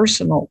a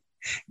personal,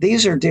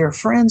 these are dear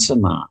friends of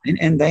mine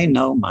and they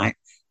know my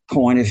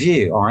point of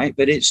view. All right.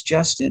 But it's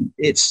just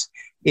it's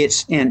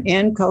an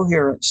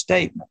incoherent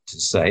statement to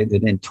say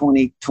that in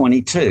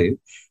 2022,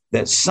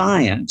 that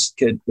science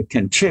could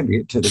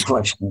contribute to the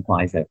question of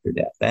life after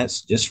death. That's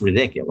just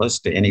ridiculous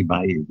to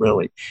anybody who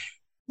really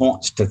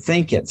wants to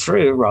think it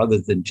through rather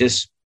than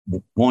just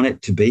want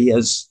it to be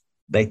as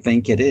they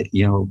think it is,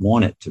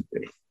 want it to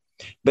be.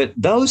 But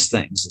those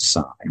things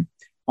aside,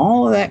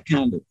 all of that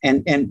kind of,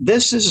 and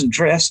this is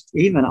addressed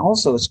even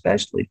also,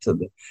 especially to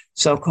the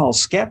so-called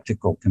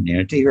skeptical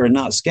community who are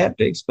not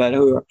skeptics, but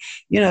who are,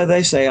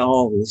 they say,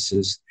 oh, this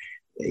is,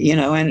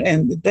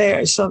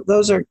 and so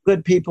those are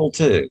good people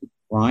too.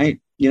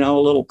 Right. A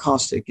little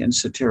caustic and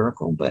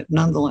satirical, but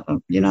nonetheless,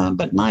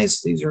 but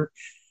nice. These are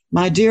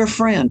my dear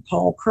friend,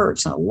 Paul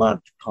Kurtz. I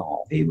loved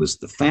Paul. He was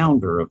the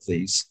founder of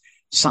these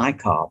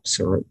psychops,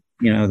 or,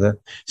 the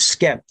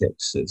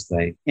skeptics, as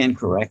they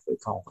incorrectly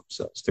call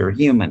themselves. They're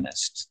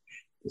humanists,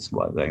 is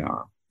what they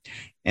are.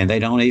 And they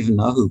don't even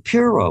know who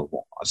Pyrrho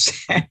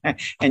was.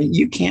 And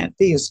you can't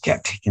be a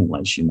skeptic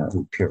unless you know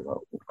who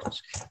Pyrrho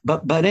was.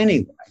 But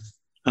anyway,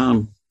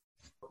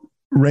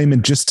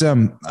 Raymond, just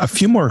a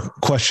few more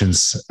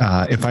questions,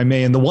 if I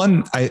may. And the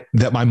one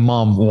that my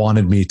mom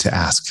wanted me to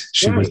ask,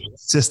 she was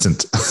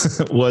insistent,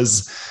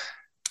 was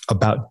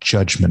about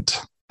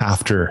judgment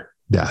after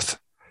death,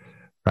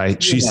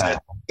 right? She said,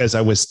 as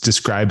I was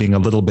describing a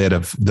little bit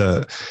of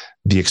the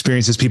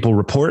experiences people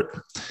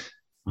report,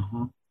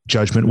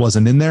 judgment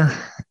wasn't in there.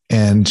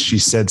 And she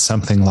said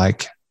something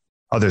like,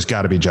 oh, there's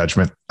got to be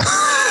judgment.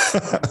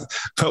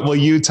 But will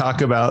you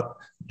talk about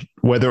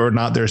whether or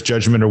not there's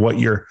judgment or what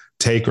your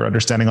take or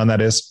understanding on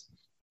that is?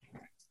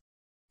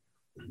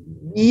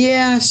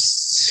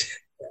 Yes,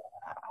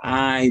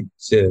 I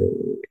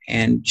do.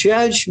 And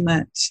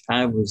judgment,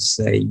 I would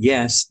say,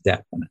 yes,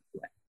 definitely.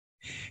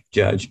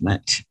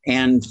 Judgment.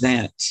 And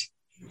that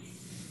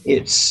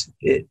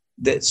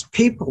that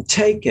people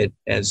take it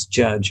as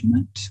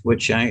judgment,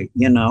 which I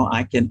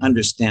can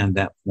understand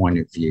that point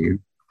of view.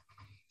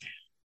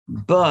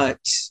 But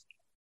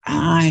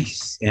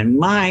in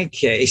my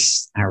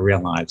case, I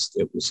realized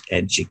it was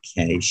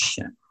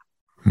education.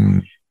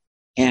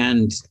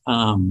 And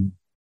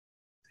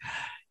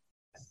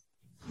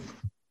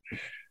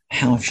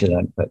how should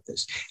I put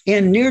this?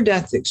 In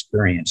near-death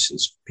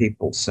experiences,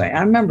 people say,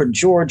 I remember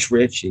George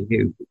Ritchie,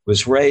 who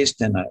was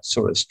raised in a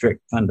sort of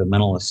strict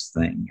fundamentalist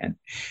thing. And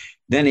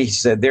then he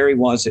said there he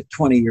was at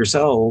 20 years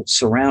old,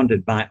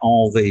 surrounded by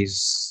all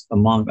these,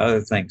 among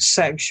other things,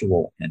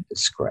 sexual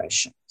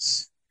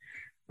indiscretions.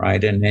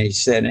 Right. And he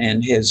said,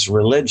 and his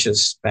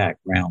religious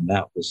background,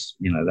 that was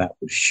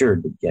sure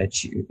to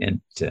get you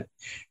into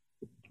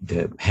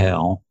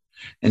hell.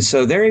 And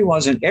so there he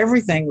was, and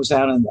everything was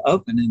out in the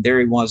open, and there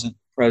he was in the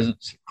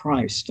presence of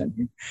Christ.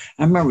 And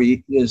I remember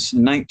it was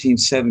in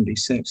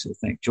 1976, I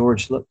think,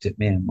 George looked at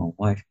me and my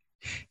wife.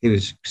 He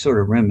was sort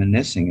of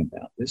reminiscing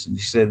about this. And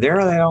he said,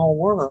 there they all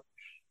were.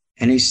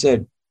 And he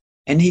said,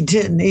 and he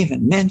didn't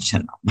even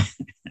mention them.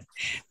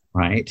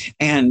 Right.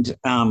 And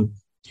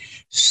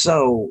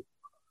so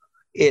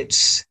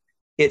it's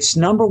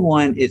number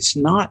one, it's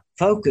not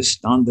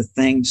focused on the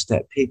things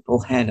that people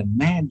had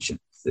imagined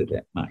that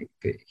it might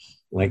be,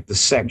 like the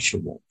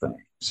sexual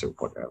things or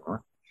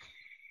whatever.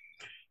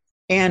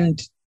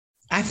 And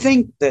I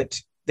think that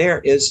there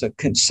is a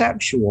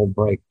conceptual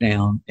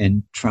breakdown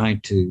in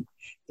trying to,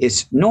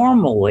 it's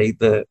normally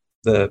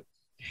the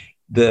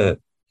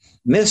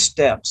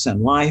missteps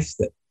in life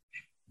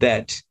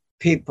that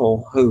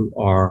people who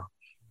are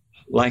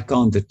like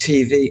on the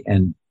TV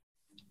and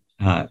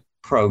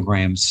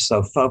programs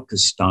so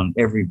focused on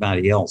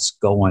everybody else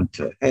going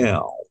to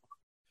hell,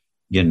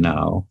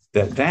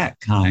 that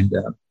kind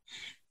of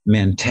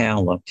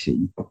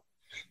mentality.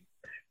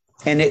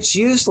 And it's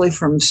usually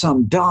from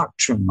some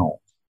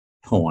doctrinal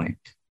point.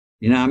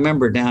 I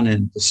remember down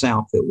in the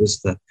South,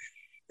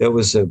 there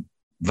was a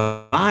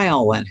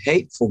vile and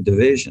hateful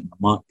division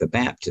among the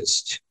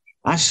Baptists.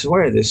 I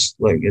swear this,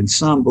 and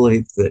some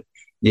believe that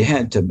you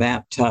had to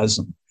baptize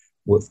them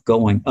with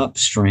going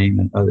upstream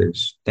and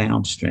others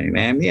downstream.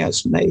 And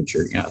yes,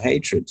 major,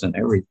 hatreds and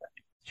everything.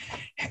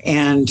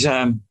 And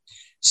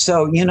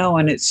so,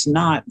 and it's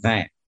not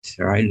that,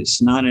 right?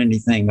 It's not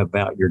anything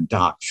about your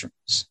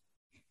doctrines,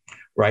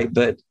 right?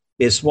 But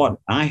it's what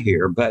I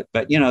hear. But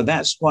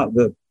that's what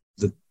the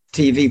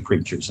TV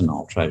preachers and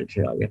all try to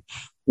tell you.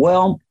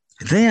 Well,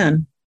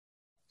 then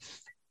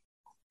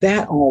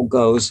that all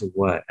goes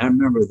away. I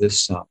remember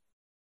this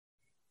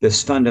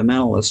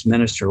fundamentalist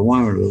minister,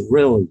 one with a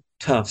really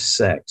tough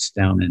sex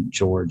down in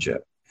Georgia,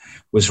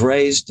 was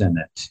raised in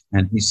it.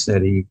 And he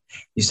said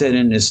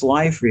in his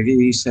life review,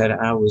 he said,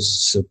 I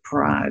was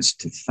surprised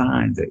to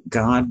find that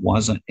God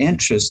wasn't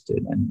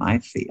interested in my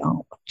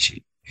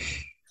theology.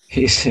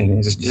 He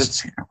said,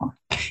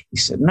 he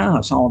said, no,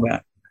 it's all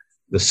about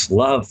this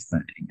love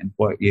thing and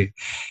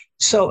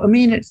so, I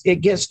mean,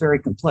 it gets very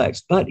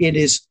complex, but it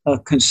is a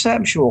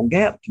conceptual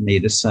gap to me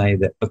to say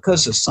that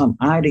because of some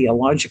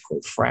ideological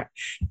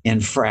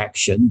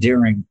infraction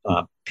during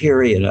a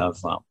period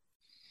of,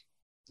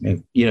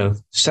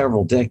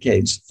 several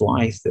decades of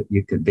life, that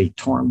you could be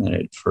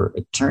tormented for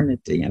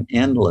eternity and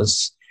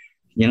endless,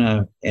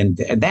 and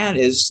that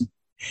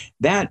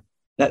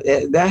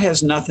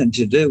has nothing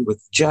to do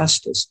with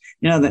justice.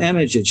 The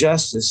image of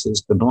justice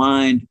is the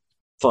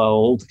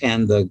blindfold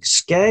and the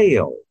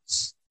scales.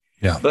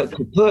 Yeah. But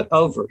to put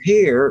over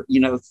here,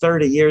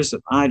 30 years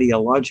of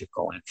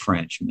ideological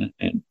infringement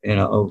and,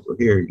 over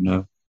here,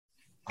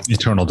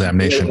 eternal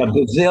damnation, a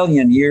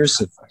bazillion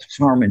years of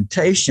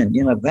tormentation,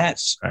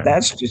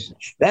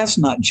 that's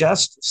not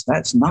justice.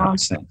 That's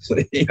nonsense,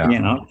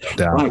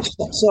 Right.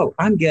 So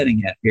I'm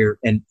getting at here.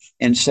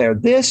 And so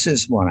this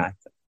is what I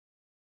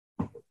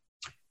think.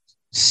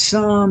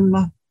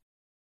 Some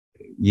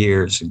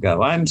years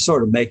ago, I'm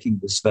sort of making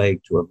this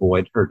vague to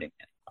avoid hurting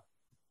it.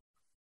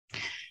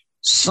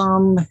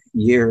 Some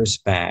years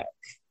back,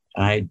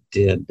 I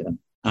did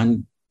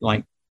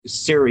a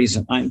series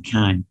of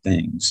unkind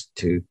things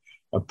to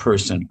a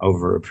person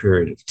over a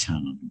period of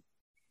time.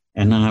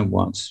 And I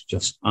was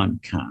just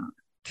unkind.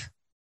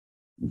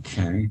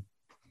 Okay.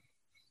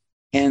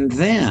 And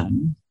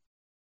then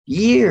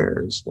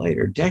years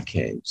later,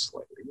 decades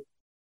later,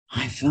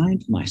 I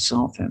find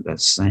myself in the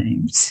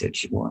same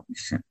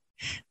situation.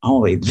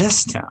 Only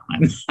this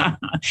time,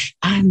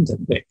 I'm the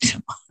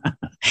victim.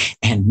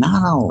 And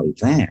not only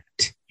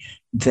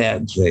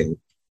that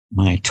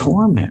my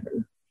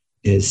tormentor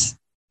is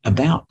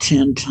about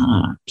 10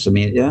 times. I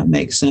mean, that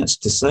makes sense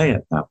to say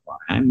it that way.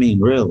 I mean,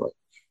 really,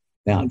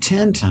 about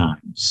 10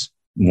 times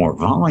more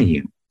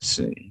volume,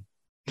 see.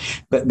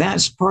 But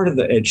that's part of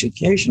the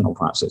educational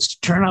process.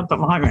 To turn up the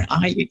volume,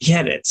 you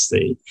get it,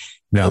 see.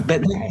 Yeah.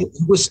 But it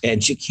was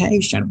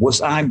education.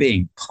 Was I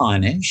being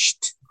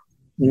punished?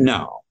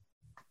 No.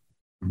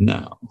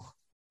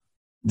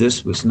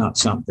 This was not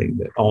something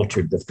that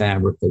altered the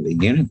fabric of the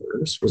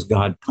universe. Was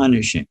God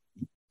punishing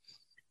me?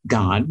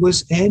 God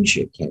was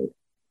educating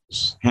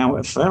us how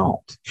it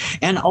felt.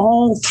 And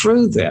all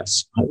through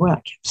this, I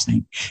kept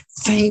saying,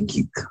 thank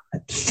you,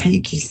 God.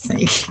 Thank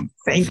you.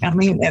 I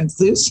mean,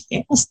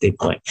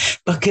 enthusiastically,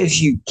 because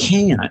you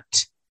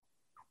can't,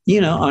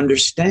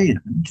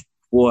 understand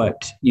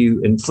what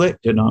you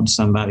inflicted on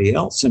somebody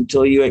else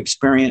until you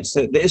experience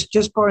it. It's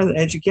just part of the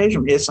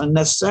education. It's a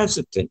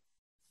necessity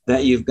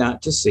that you've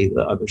got to see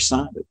the other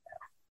side of that.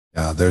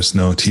 Yeah, there's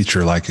no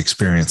teacher like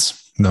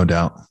experience. No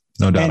doubt.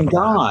 And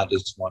God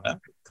is one of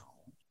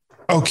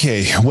it.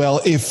 Okay.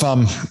 Well,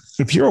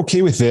 if you're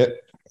okay with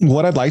it,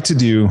 what I'd like to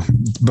do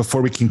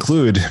before we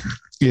conclude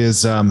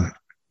is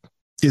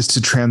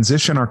to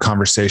transition our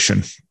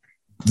conversation.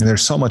 And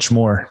there's so much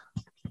more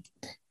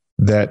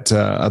that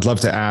I'd love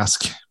to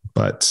ask,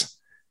 but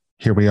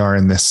here we are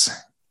in this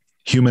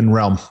human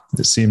realm.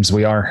 It seems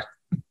we are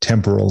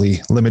temporally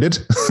limited.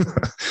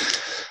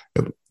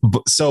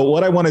 So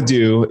what I want to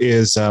do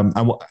is,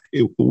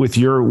 with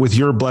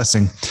your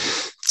blessing,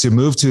 to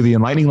move to the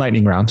enlightening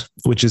lightning round,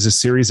 which is a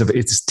series of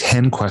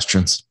 10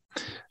 questions,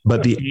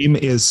 but the aim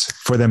is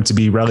for them to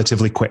be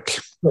relatively quick.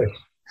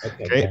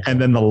 Okay.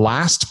 And then the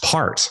last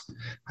part,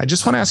 I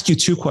just want to ask you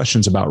 2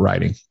 questions about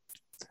writing.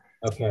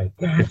 Okay.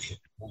 Gotcha.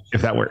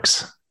 If that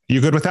works. You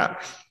good with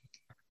that?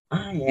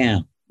 I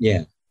am.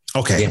 Yeah.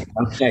 Okay. Yeah.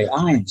 Okay.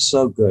 I am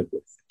so good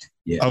with it.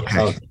 Yeah.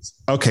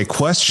 Okay.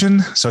 Question.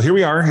 So here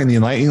we are in the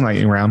enlightening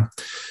lightning round.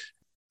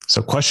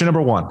 So question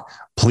number 1,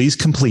 please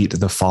complete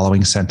the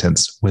following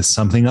sentence with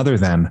something other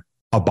than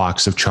a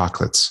box of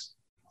chocolates.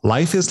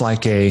 Life is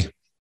like an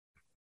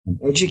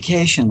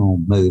educational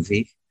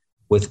movie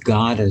with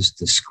God as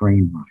the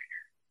screenwriter.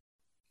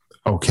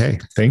 Okay.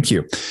 Thank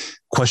you.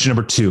 Question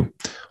number 2,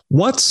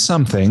 what's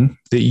something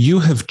that you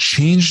have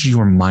changed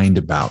your mind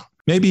about,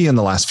 maybe in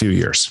the last few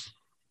years?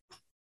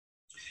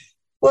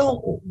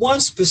 Well, one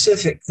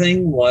specific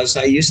thing was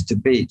I used to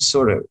be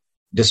sort of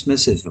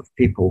dismissive of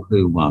people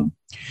who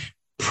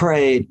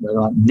prayed,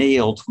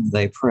 kneeled when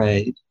they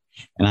prayed.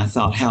 And I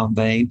thought, how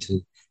vain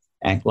to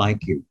act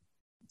like you're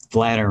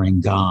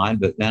flattering God.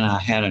 But then I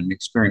had an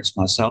experience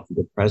myself with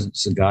the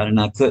presence of God and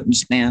I couldn't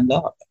stand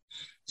up.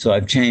 So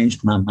I've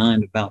changed my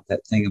mind about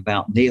that thing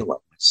about kneeling.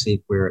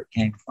 See where it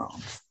came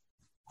from.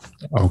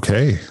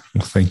 Okay.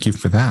 Well, thank you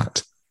for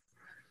that.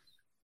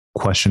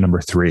 Question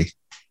number 3.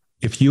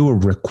 If you were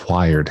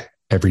required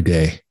every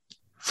day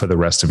for the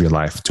rest of your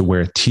life to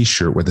wear a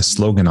t-shirt with a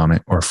slogan on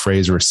it or a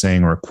phrase or a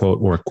saying or a quote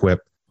or a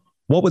quip,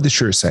 what would the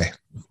shirt say?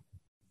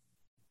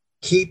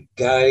 Keep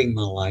guiding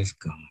my life,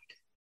 God.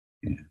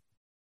 Yeah.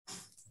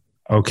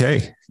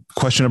 Okay.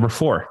 Question number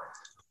 4.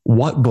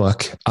 What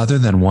book, other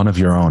than one of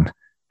your own,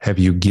 have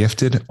you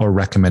gifted or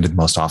recommended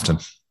most often?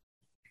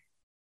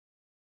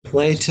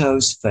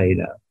 Plato's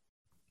Phaedo.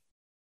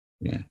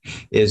 Yeah.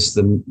 It's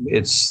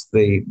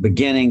the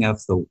beginning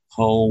of the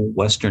whole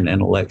Western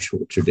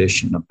intellectual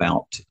tradition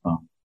about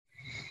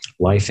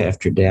life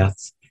after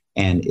death.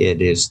 And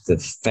it is the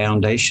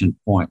foundation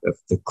point of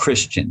the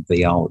Christian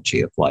theology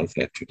of life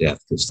after death,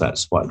 because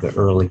that's why the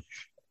early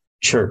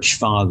church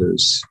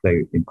fathers,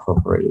 they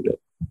incorporated it.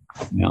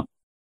 Yeah.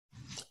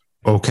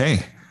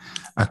 Okay.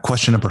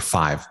 Question number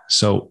 5.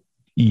 So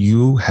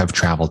you have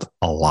traveled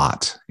a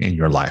lot in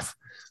your life.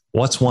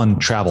 What's one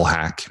travel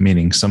hack,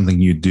 meaning something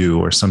you do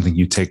or something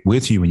you take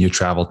with you when you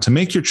travel to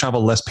make your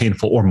travel less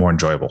painful or more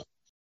enjoyable?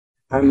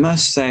 I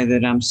must say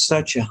that I'm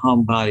such a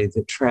homebody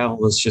that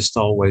travel is just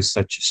always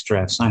such a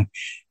stress.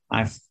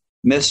 I've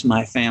missed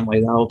my family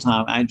the whole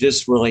time. I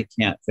just really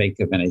can't think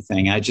of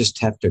anything. I just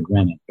have to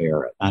grin and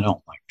bear it. I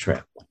don't like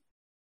traveling.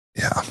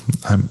 Yeah,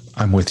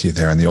 I'm with you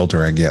there. And the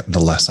older I get, the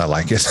less I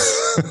like it.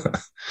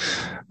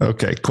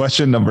 Okay.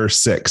 Question number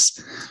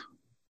 6.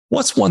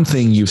 What's one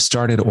thing you've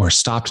started or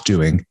stopped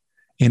doing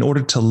in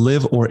order to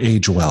live or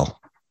age well?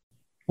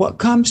 What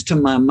comes to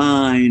my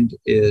mind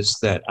is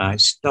that I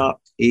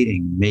stopped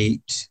eating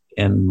meat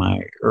in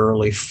my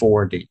early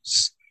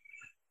 40s.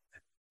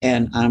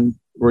 And I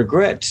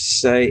regret to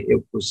say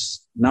it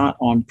was not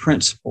on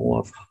principle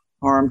of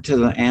harm to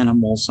the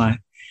animals.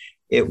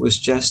 It was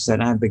just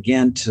that I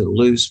began to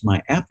lose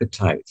my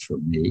appetite for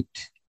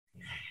meat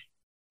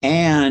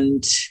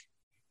and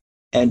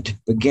to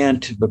begin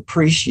to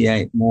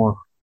appreciate more.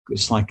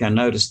 It's like I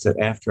noticed that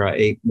after I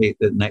ate meat,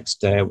 the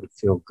next day I would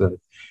feel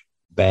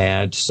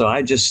bad. So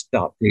I just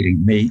stopped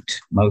eating meat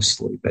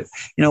mostly. But,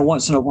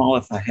 once in a while,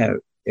 if I have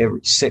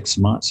every 6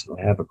 months, I'll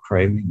have a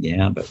craving.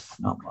 Yeah, but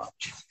not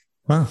much.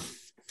 Wow.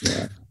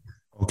 Yeah.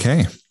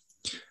 Okay.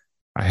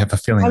 I have a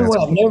feeling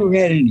I've never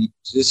had any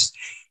just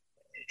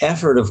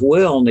effort of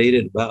will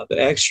needed about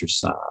the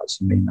exercise.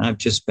 I mean, I've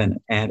just been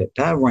an addict.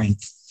 I ran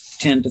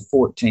 10 to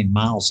 14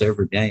 miles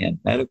every day in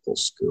medical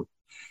school.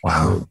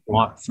 Wow.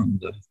 Walked from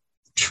the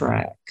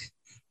track.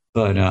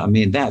 But I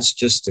mean, that's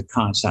just the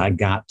concept. I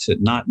got to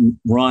not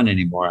run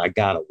anymore. I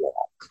got to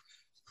walk.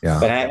 Yeah.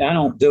 But I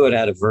don't do it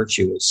out of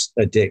virtuous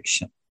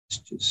addiction. It's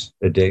just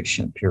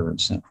addiction, pure and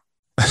simple.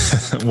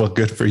 Well,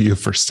 good for you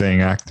for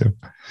staying active.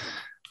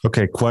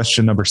 Okay.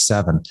 Question number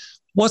 7.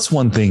 What's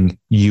one thing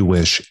you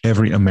wish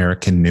every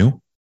American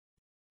knew?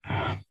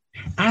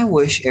 I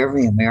wish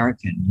every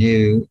American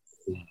knew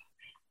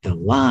the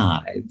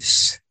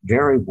lives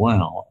very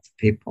well of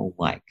people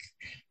like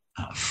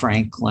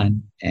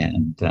Franklin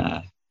and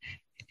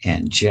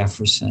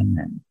Jefferson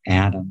and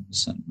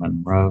Adams and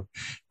Monroe.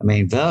 I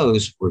mean,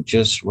 those were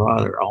just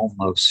rather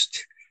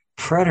almost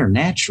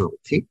preternatural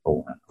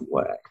people in a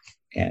way.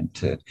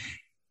 And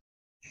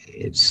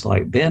it's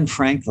like Ben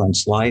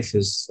Franklin's life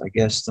is, I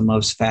guess, the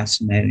most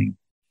fascinating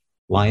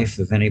life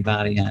of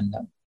anybody I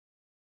know.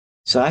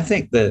 So I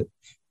think that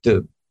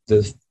to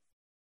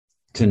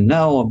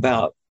know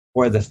about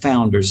where the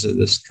founders of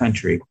this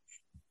country,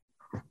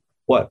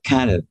 what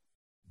kind of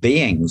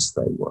beings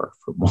they were,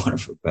 for want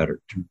of a better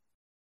term.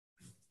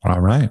 All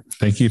right.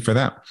 Thank you for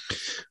that.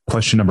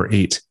 Question number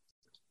 8.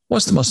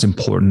 What's the most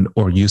important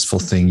or useful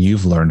thing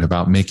you've learned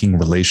about making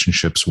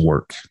relationships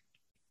work?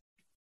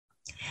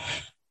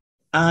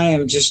 I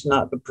am just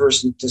not the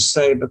person to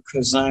say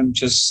because I'm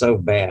just so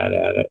bad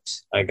at it.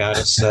 I got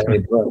to say,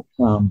 but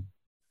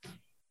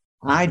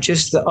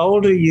the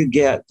older you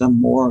get, the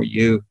more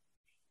you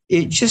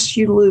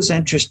lose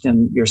interest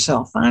in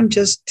yourself. I'm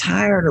just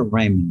tired of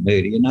Raymond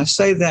Moody. And I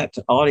say that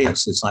to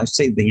audiences. I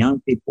see the young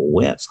people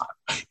with,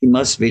 he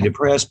must be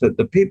depressed, but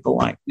the people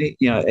like me,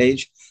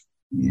 age,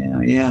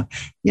 yeah.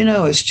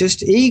 It's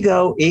just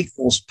ego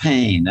equals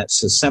pain.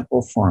 That's a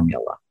simple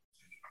formula.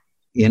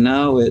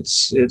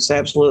 It's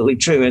absolutely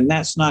true. And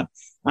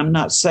I'm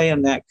not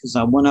saying that because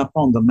I went up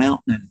on the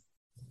mountain and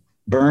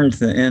burned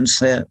the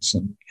incense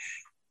and,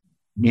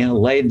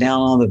 laid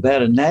down on the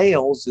bed of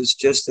nails. It's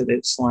just that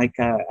it's like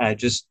I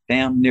just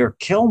damn near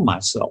kill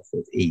myself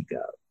with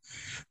ego.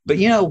 But,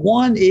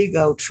 one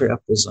ego trip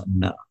is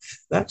enough.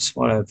 That's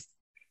what I've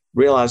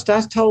realized.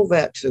 I told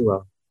that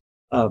to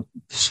a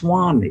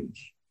Swami,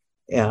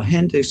 a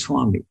Hindu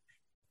Swami,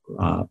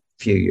 a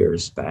few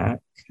years back.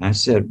 I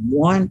said,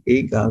 one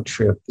ego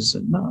trip is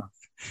enough.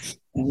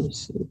 And he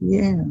said,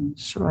 yeah,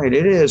 that's right.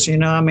 It is.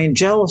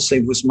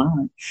 Jealousy was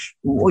mine.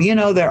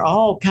 Well, they're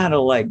all kind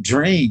of like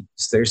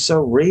dreams. They're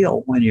so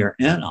real when you're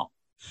in them.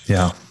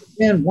 Yeah.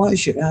 Then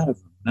once you're out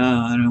of them,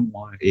 no, I don't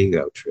want an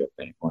ego trip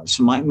anymore.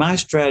 So my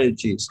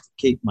strategy is to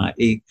keep my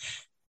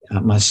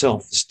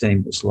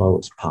self-esteem as low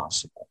as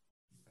possible.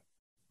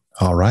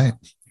 All right.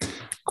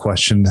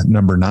 Question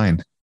number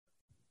 9.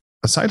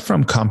 Aside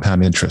from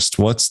compound interest,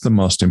 what's the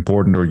most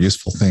important or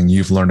useful thing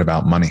you've learned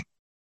about money?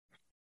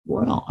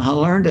 Well, I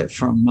learned it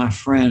from my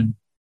friend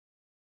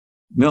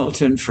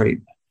Milton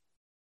Friedman.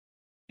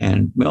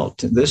 And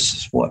this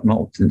is what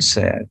Milton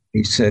said.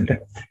 He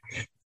said,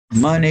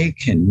 money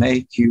can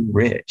make you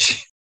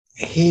rich.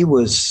 He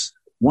was,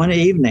 one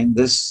evening,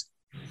 this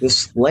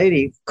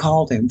lady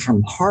called him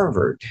from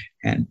Harvard,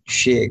 and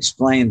she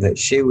explained that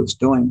she was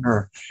doing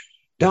her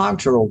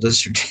doctoral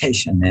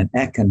dissertation in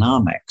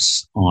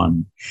economics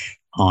on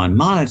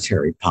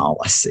monetary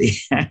policy.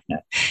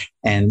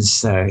 And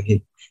so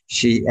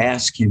she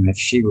asked him if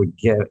he would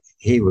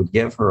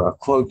give her a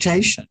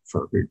quotation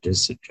for her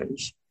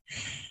dissertation.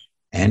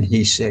 And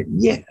he said,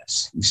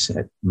 yes. He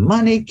said,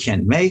 money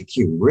can make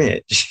you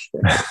rich.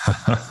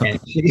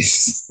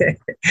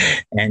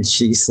 and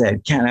she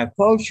said, can I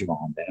quote you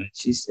on that? And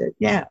she said,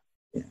 yeah.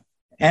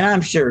 And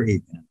I'm sure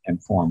he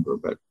informed her,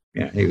 but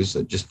he was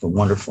just a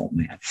wonderful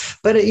man.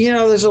 But,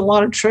 there's a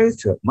lot of truth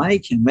to it. Money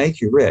can make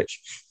you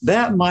rich.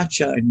 That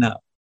much I know.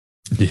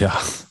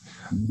 Yeah,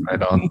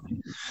 right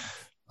on.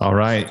 All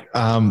right.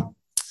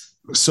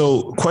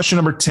 So question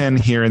number 10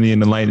 here in the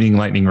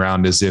lightning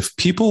round is, if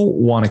people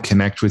want to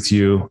connect with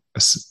you,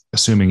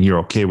 assuming you're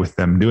okay with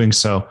them doing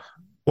so,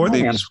 or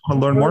they just want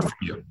to learn more from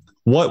you,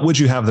 what would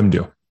you have them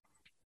do?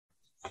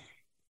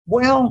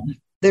 Well,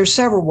 there's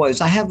several ways.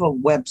 I have a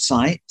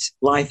website,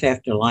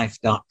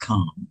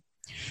 lifeafterlife.com.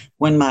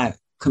 When my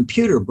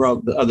computer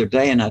broke the other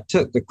day and I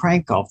took the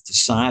crank off the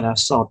side, I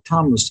saw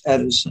Thomas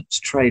Edison's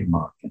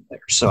trademark in there.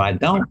 So I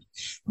don't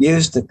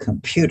use the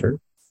computer.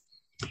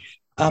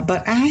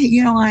 But I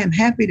am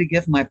happy to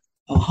give my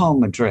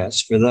home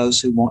address for those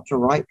who want to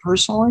write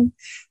personally.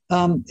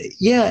 And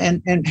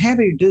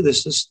happy to do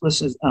this.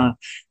 This is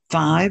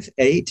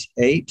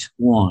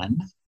 5881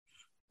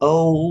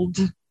 Old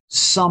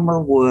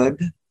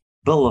Summerwood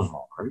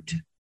Boulevard,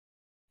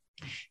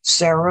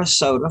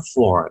 Sarasota,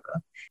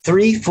 Florida,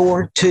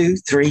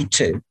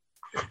 34232.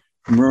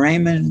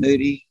 Raymond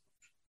Moody,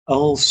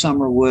 Old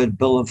Summerwood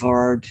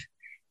Boulevard,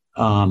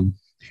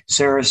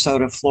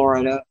 Sarasota,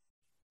 Florida.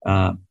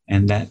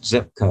 And that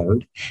zip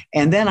code.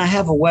 And then I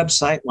have a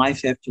website,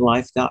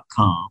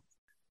 lifeafterlife.com.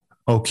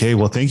 Okay.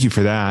 Well, thank you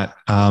for that.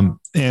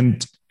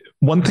 And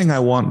one thing I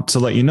want to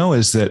let you know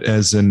is that,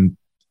 as an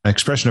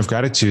expression of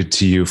gratitude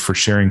to you for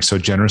sharing so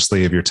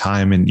generously of your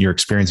time and your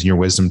experience and your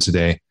wisdom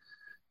today,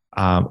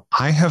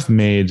 I have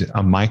made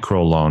a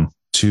microloan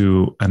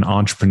to an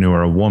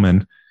entrepreneur, a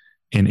woman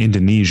in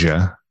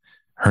Indonesia.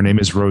 Her name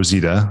is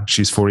Rosita.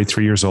 She's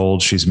 43 years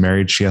old. She's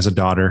married. She has a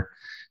daughter.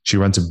 She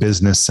runs a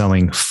business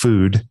selling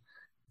food.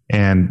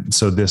 And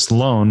so this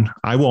loan,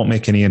 I won't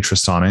make any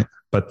interest on it,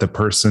 but the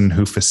person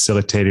who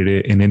facilitated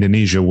it in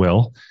Indonesia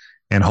will.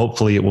 And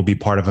hopefully it will be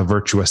part of a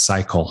virtuous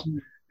cycle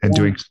and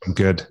doing some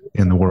good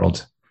in the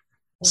world.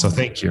 So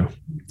thank you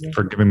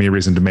for giving me a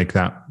reason to make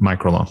that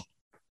microloan.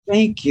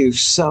 Thank you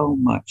so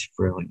much,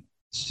 brilliant.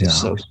 It's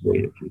just so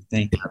sweet of you.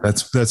 Thank you.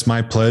 That's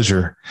my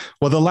pleasure.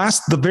 Well,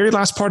 the very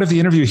last part of the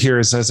interview here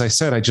is, as I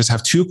said, I just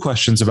have two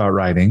questions about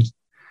writing.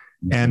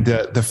 And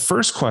the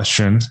first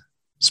question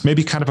is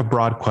maybe kind of a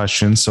broad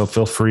question, so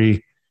feel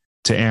free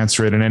to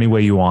answer it in any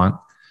way you want.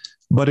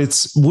 But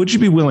it's, would you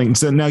be willing?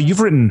 So now you've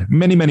written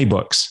many, many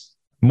books,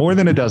 more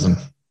than a dozen,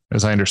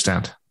 as I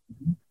understand,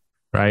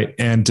 right?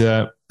 And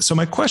so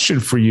my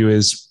question for you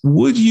is,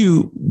 would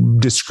you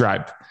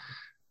describe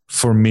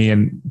for me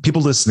and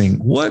people listening,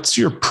 what's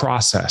your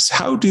process?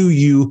 How do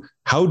you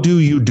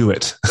do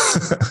it?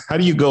 How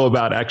do you go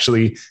about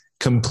actually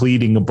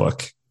completing a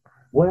book?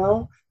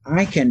 Well,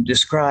 I can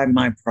describe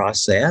my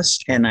process,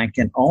 and I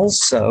can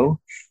also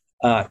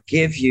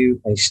give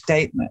you a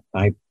statement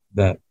by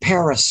the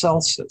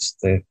Paracelsus,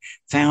 the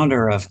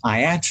founder of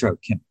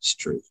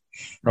iatrochemistry,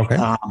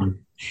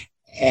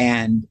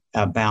 and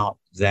about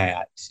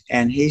that.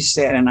 And he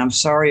said, and I'm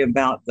sorry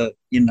about the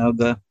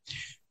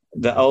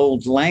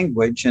old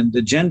language and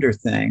the gender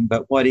thing,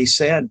 but what he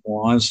said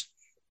was,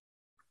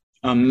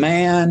 a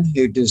man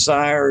who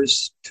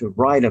desires to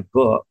write a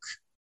book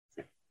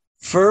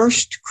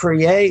first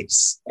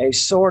creates a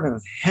sort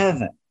of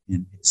heaven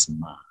in his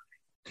mind,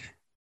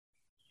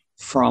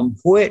 from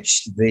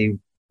which the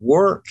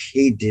work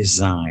he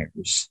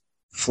desires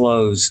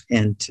flows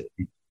into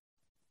him.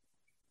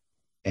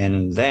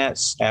 And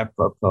that's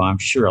apropos. I'm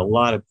sure a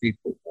lot of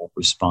people will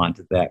respond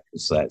to that,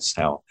 because that's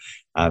how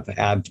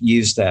I've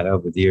used that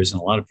over the years. And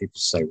a lot of people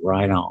say,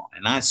 right on.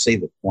 And I see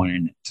the point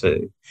in it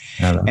too.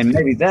 And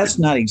maybe that's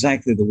not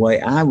exactly the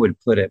way I would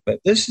put it, but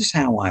this is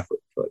how I would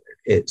put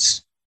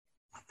it.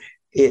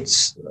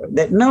 It's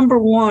that, number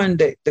one,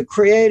 the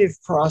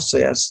creative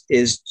process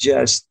is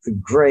just the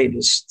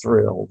greatest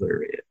thrill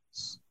there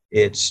is.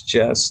 It's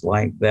just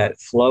like that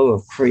flow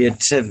of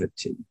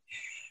creativity.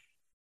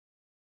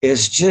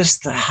 It's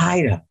just the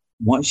height of it.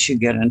 Once you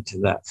get into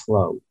that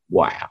flow,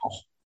 wow,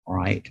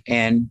 right?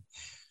 And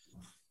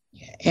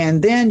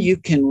then you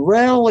can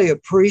really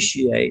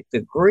appreciate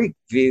the Greek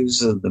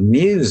views of the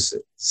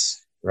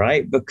muses,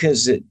 right?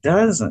 Because it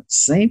doesn't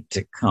seem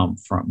to come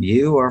from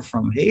you or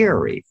from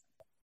here even.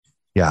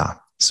 Yeah.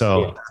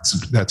 So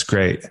that's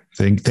great.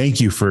 Thank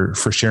you for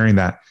sharing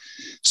that.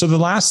 So the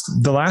last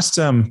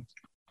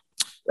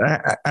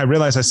I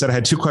realized I said I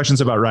had two questions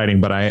about writing,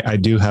 but I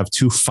do have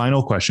two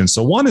final questions.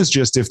 So one is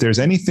just, if there's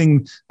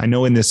anything, I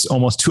know in this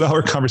almost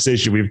 2-hour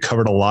conversation, we've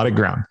covered a lot of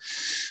ground,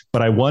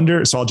 but I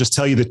wonder, so I'll just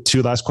tell you the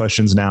two last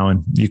questions now,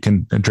 and you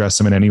can address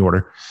them in any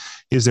order.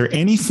 Is there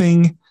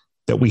anything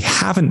that we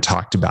haven't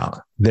talked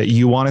about that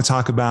you want to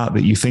talk about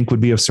that you think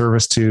would be of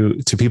service to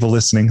people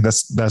listening?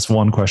 That's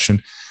one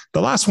question.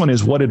 The last one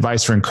is, what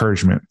advice or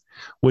encouragement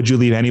would you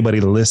leave anybody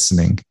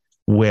listening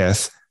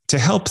with to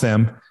help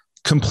them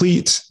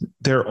complete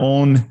their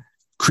own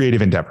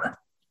creative endeavor?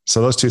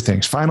 So those two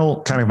things, kind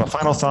of a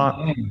final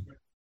thought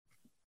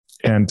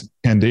and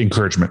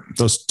encouragement,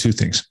 those two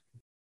things.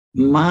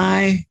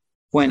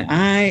 When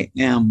I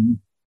am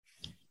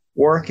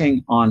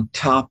working on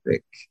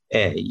topic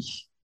A,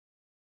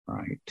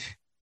 right,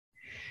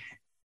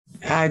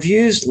 I've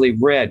usually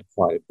read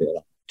quite a bit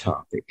on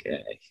topic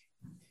A.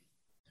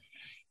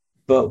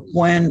 But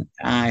when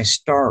I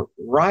start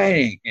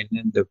writing and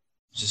then the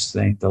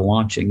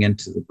launching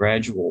into the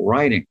gradual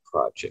writing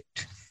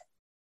project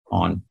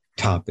on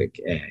topic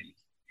A,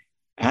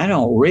 I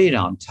don't read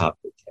on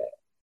topic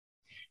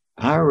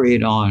A. I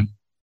read on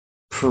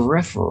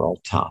peripheral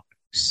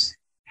topics.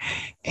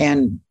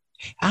 And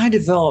I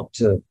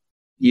developed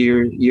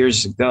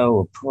years ago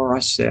a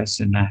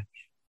process, and I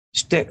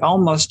stick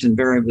almost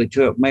invariably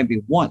to it.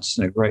 Maybe once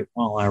in a great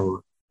while I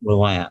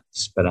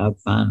relapse, but I'm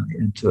finally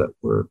into it,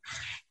 where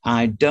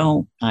I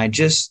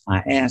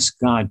ask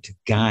God to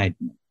guide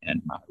me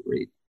in my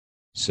reading.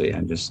 See,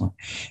 I'm just like,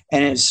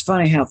 and it's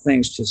funny how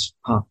things just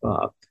pop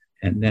up.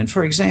 And then,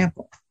 for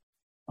example,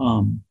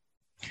 I'm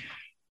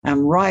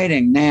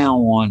writing now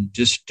on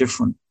just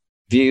different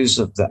views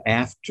of the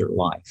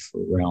afterlife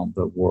around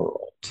the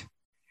world,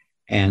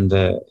 and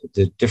the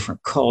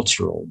different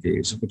cultural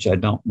views, which I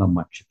don't know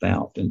much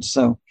about. And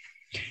so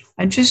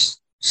I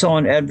just saw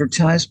an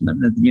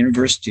advertisement at the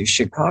University of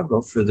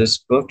Chicago for this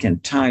book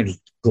entitled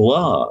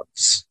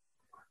Gloves.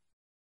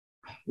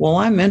 Well,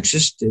 I'm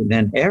interested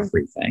in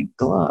everything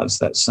gloves.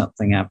 That's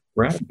something I've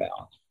read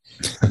about.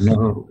 I've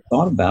never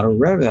thought about or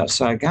read about.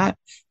 So I got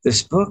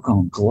this book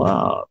on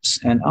gloves,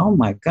 and oh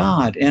my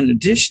God, in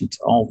addition to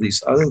all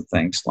these other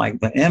things, like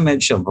the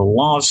image of a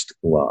lost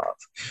glove,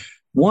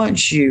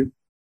 once you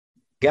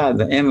got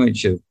the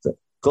image of the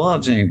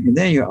gloves, and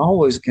then you're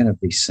always going to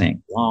be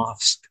seeing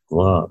lost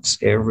gloves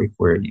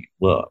everywhere you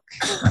look.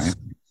 Right?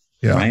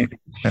 Yeah. Right.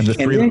 And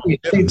then you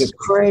see the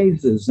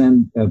crazes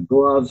and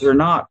gloves or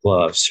not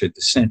gloves through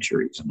the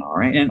centuries and all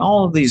right. And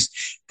all of these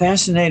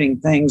fascinating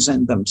things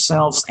in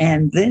themselves.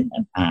 And then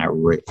I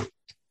read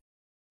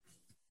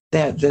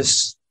that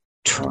this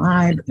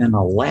tribe in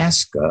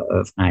Alaska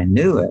of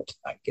Inuit,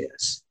 I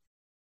guess,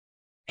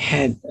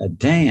 had a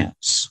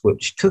dance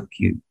which took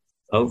you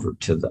over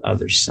to the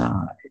other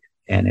side.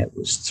 And it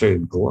was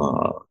through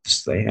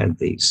gloves. They had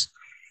these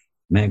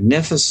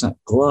magnificent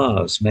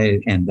gloves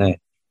made, and the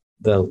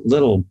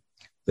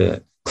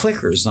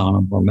clickers on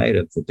them were made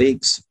of the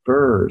beaks of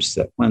birds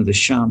that when the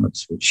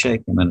shamans would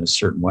shake them in a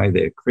certain way,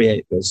 they'd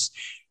create this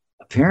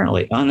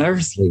apparently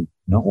unearthly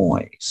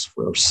noise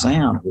or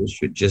sound which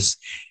would just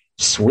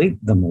sweep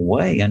them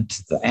away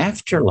into the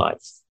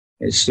afterlife,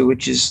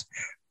 which is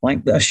like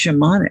a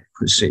shamanic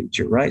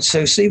procedure, right?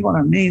 So see what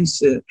I mean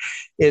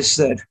is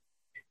that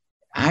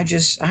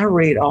I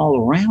read all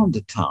around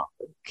the topic,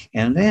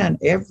 and then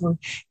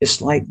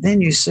it's like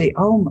then you see,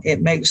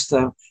 it makes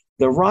the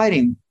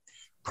writing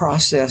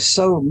process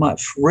so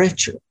much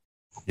richer.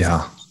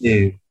 Yeah.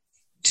 To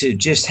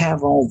just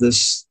have all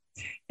this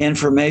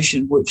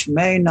information, which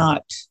may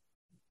not,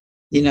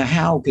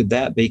 how could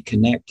that be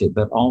connected?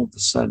 But all of a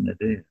sudden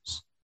it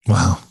is.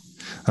 Wow.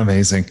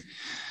 Amazing.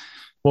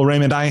 Well,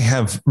 Raymond, I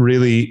have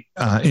really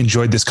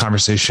enjoyed this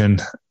conversation.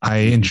 I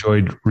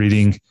enjoyed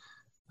reading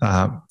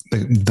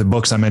the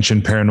books I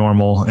mentioned,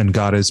 Paranormal and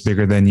God is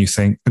Bigger Than You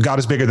Think. God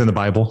is Bigger Than the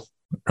Bible,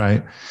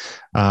 right?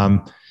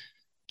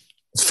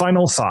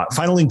 Final thought,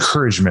 final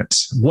encouragement.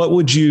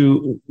 What do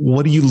you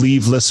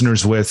leave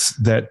listeners with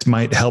that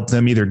might help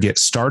them either get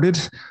started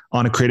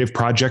on a creative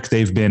project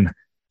they've been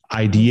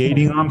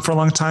ideating on for a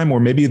long time, or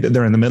maybe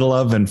they're in the middle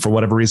of and for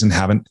whatever reason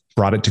haven't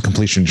brought it to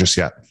completion just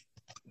yet?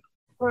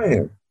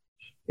 Prayer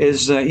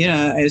is,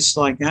 it's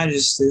like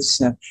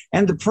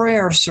and the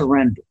prayer of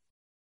surrender.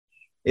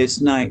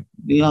 It's not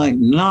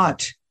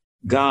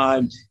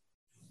God,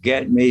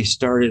 get me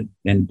started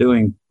and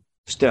doing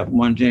step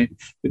 1, 2,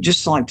 but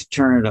just like to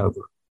turn it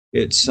over.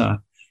 It's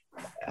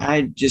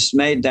I just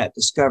made that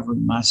discovery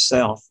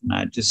myself, and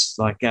I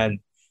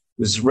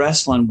was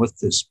wrestling with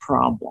this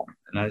problem,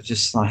 and I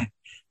just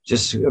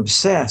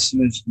obsessed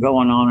with what's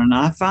going on, and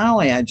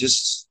I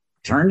just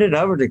turned it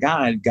over to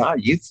God. God,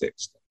 you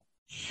fixed it,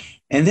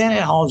 and then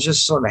it all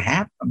just sort of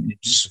happened.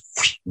 It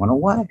just went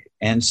away,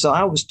 and so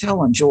I was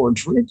telling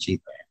George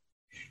Ritchie that,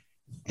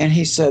 and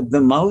he said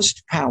the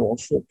most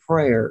powerful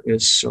prayer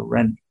is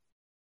surrender.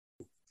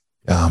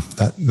 Yeah,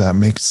 that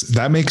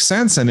makes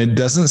sense. And it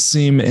doesn't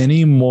seem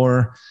any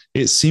more,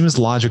 it seems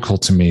logical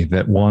to me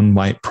that one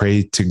might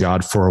pray to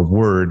God for a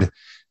word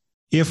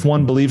if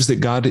one believes that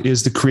God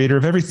is the creator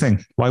of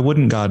everything. Why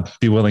wouldn't God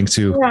be willing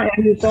to? Yeah,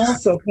 and it's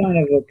also kind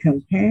of a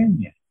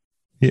companion.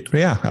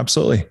 Yeah,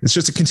 absolutely. It's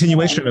just a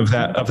continuation of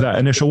that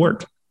initial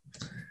work.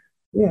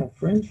 Yeah,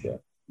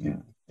 friendship. Yeah.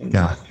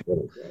 Yeah.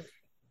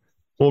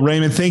 Well,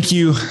 Raymond, thank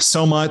you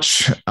so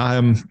much.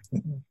 I'm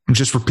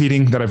just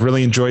repeating that I've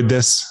really enjoyed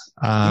this.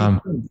 I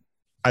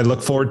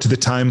look forward to the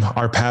time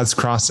our paths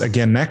cross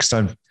again next.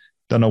 I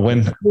don't know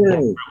when it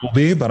will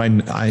be, but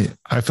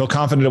I feel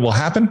confident it will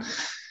happen.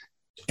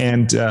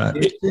 And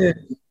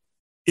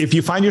if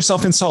you find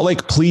yourself in Salt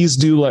Lake, please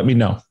do let me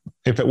know.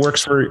 If it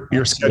works for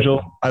your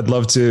schedule, I'd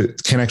love to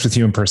connect with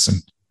you in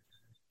person.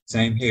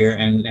 Same here.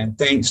 And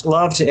thanks.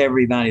 Love to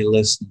everybody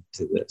listening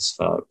to this,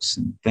 folks.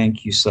 And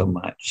thank you so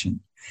much. And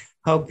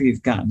hope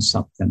you've gotten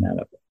something out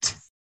of it.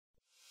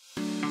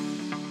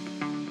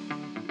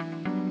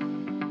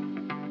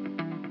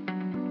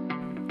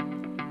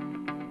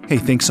 Hey,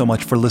 thanks so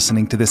much for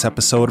listening to this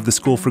episode of the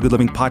School for Good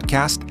Living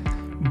podcast.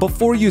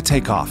 Before you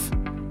take off,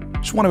 I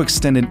just want to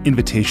extend an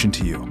invitation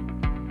to you.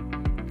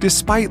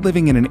 Despite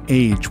living in an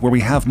age where we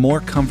have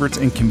more comforts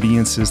and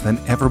conveniences than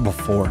ever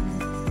before,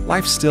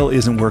 life still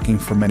isn't working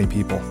for many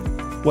people.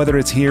 Whether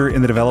it's here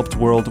in the developed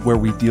world where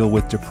we deal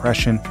with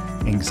depression,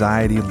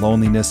 anxiety,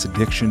 loneliness,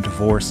 addiction,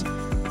 divorce,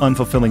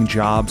 unfulfilling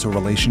jobs or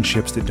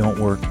relationships that don't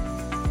work,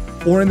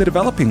 or in the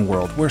developing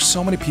world where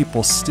so many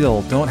people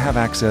still don't have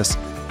access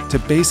to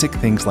basic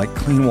things like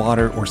clean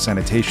water or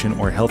sanitation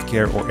or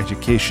healthcare or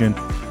education,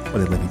 or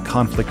they live in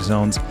conflict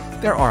zones,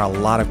 there are a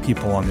lot of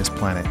people on this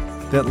planet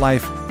that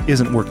life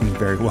isn't working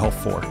very well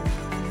for.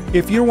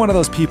 If you're one of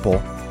those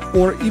people,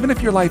 or even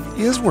if your life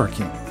is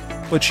working,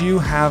 but you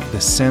have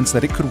the sense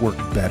that it could work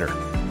better,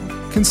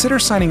 consider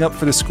signing up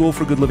for the School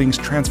for Good Living's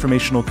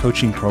transformational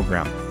coaching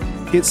program.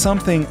 It's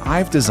something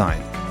I've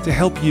designed to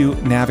help you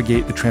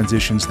navigate the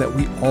transitions that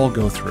we all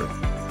go through.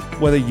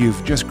 Whether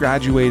you've just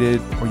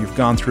graduated, or you've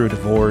gone through a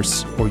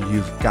divorce, or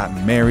you've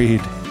gotten married,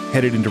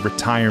 headed into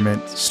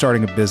retirement,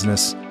 starting a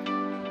business,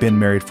 been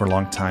married for a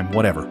long time,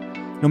 whatever.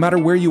 No matter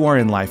where you are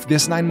in life,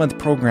 this 9-month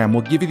program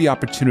will give you the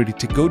opportunity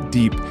to go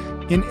deep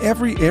in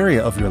every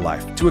area of your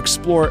life, to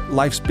explore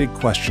life's big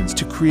questions,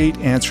 to create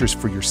answers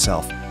for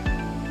yourself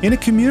in a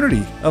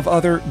community of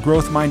other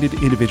growth-minded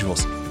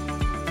individuals.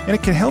 And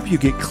it can help you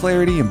get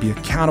clarity and be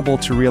accountable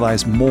to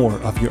realize more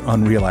of your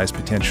unrealized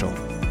potential.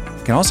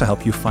 It can also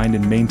help you find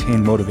and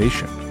maintain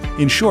motivation.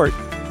 In short,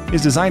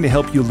 it's designed to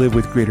help you live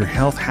with greater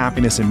health,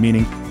 happiness, and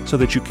meaning so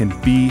that you can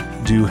be,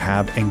 do,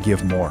 have, and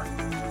give more.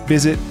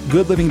 Visit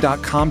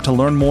goodliving.com to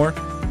learn more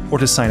or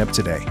to sign up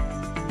today.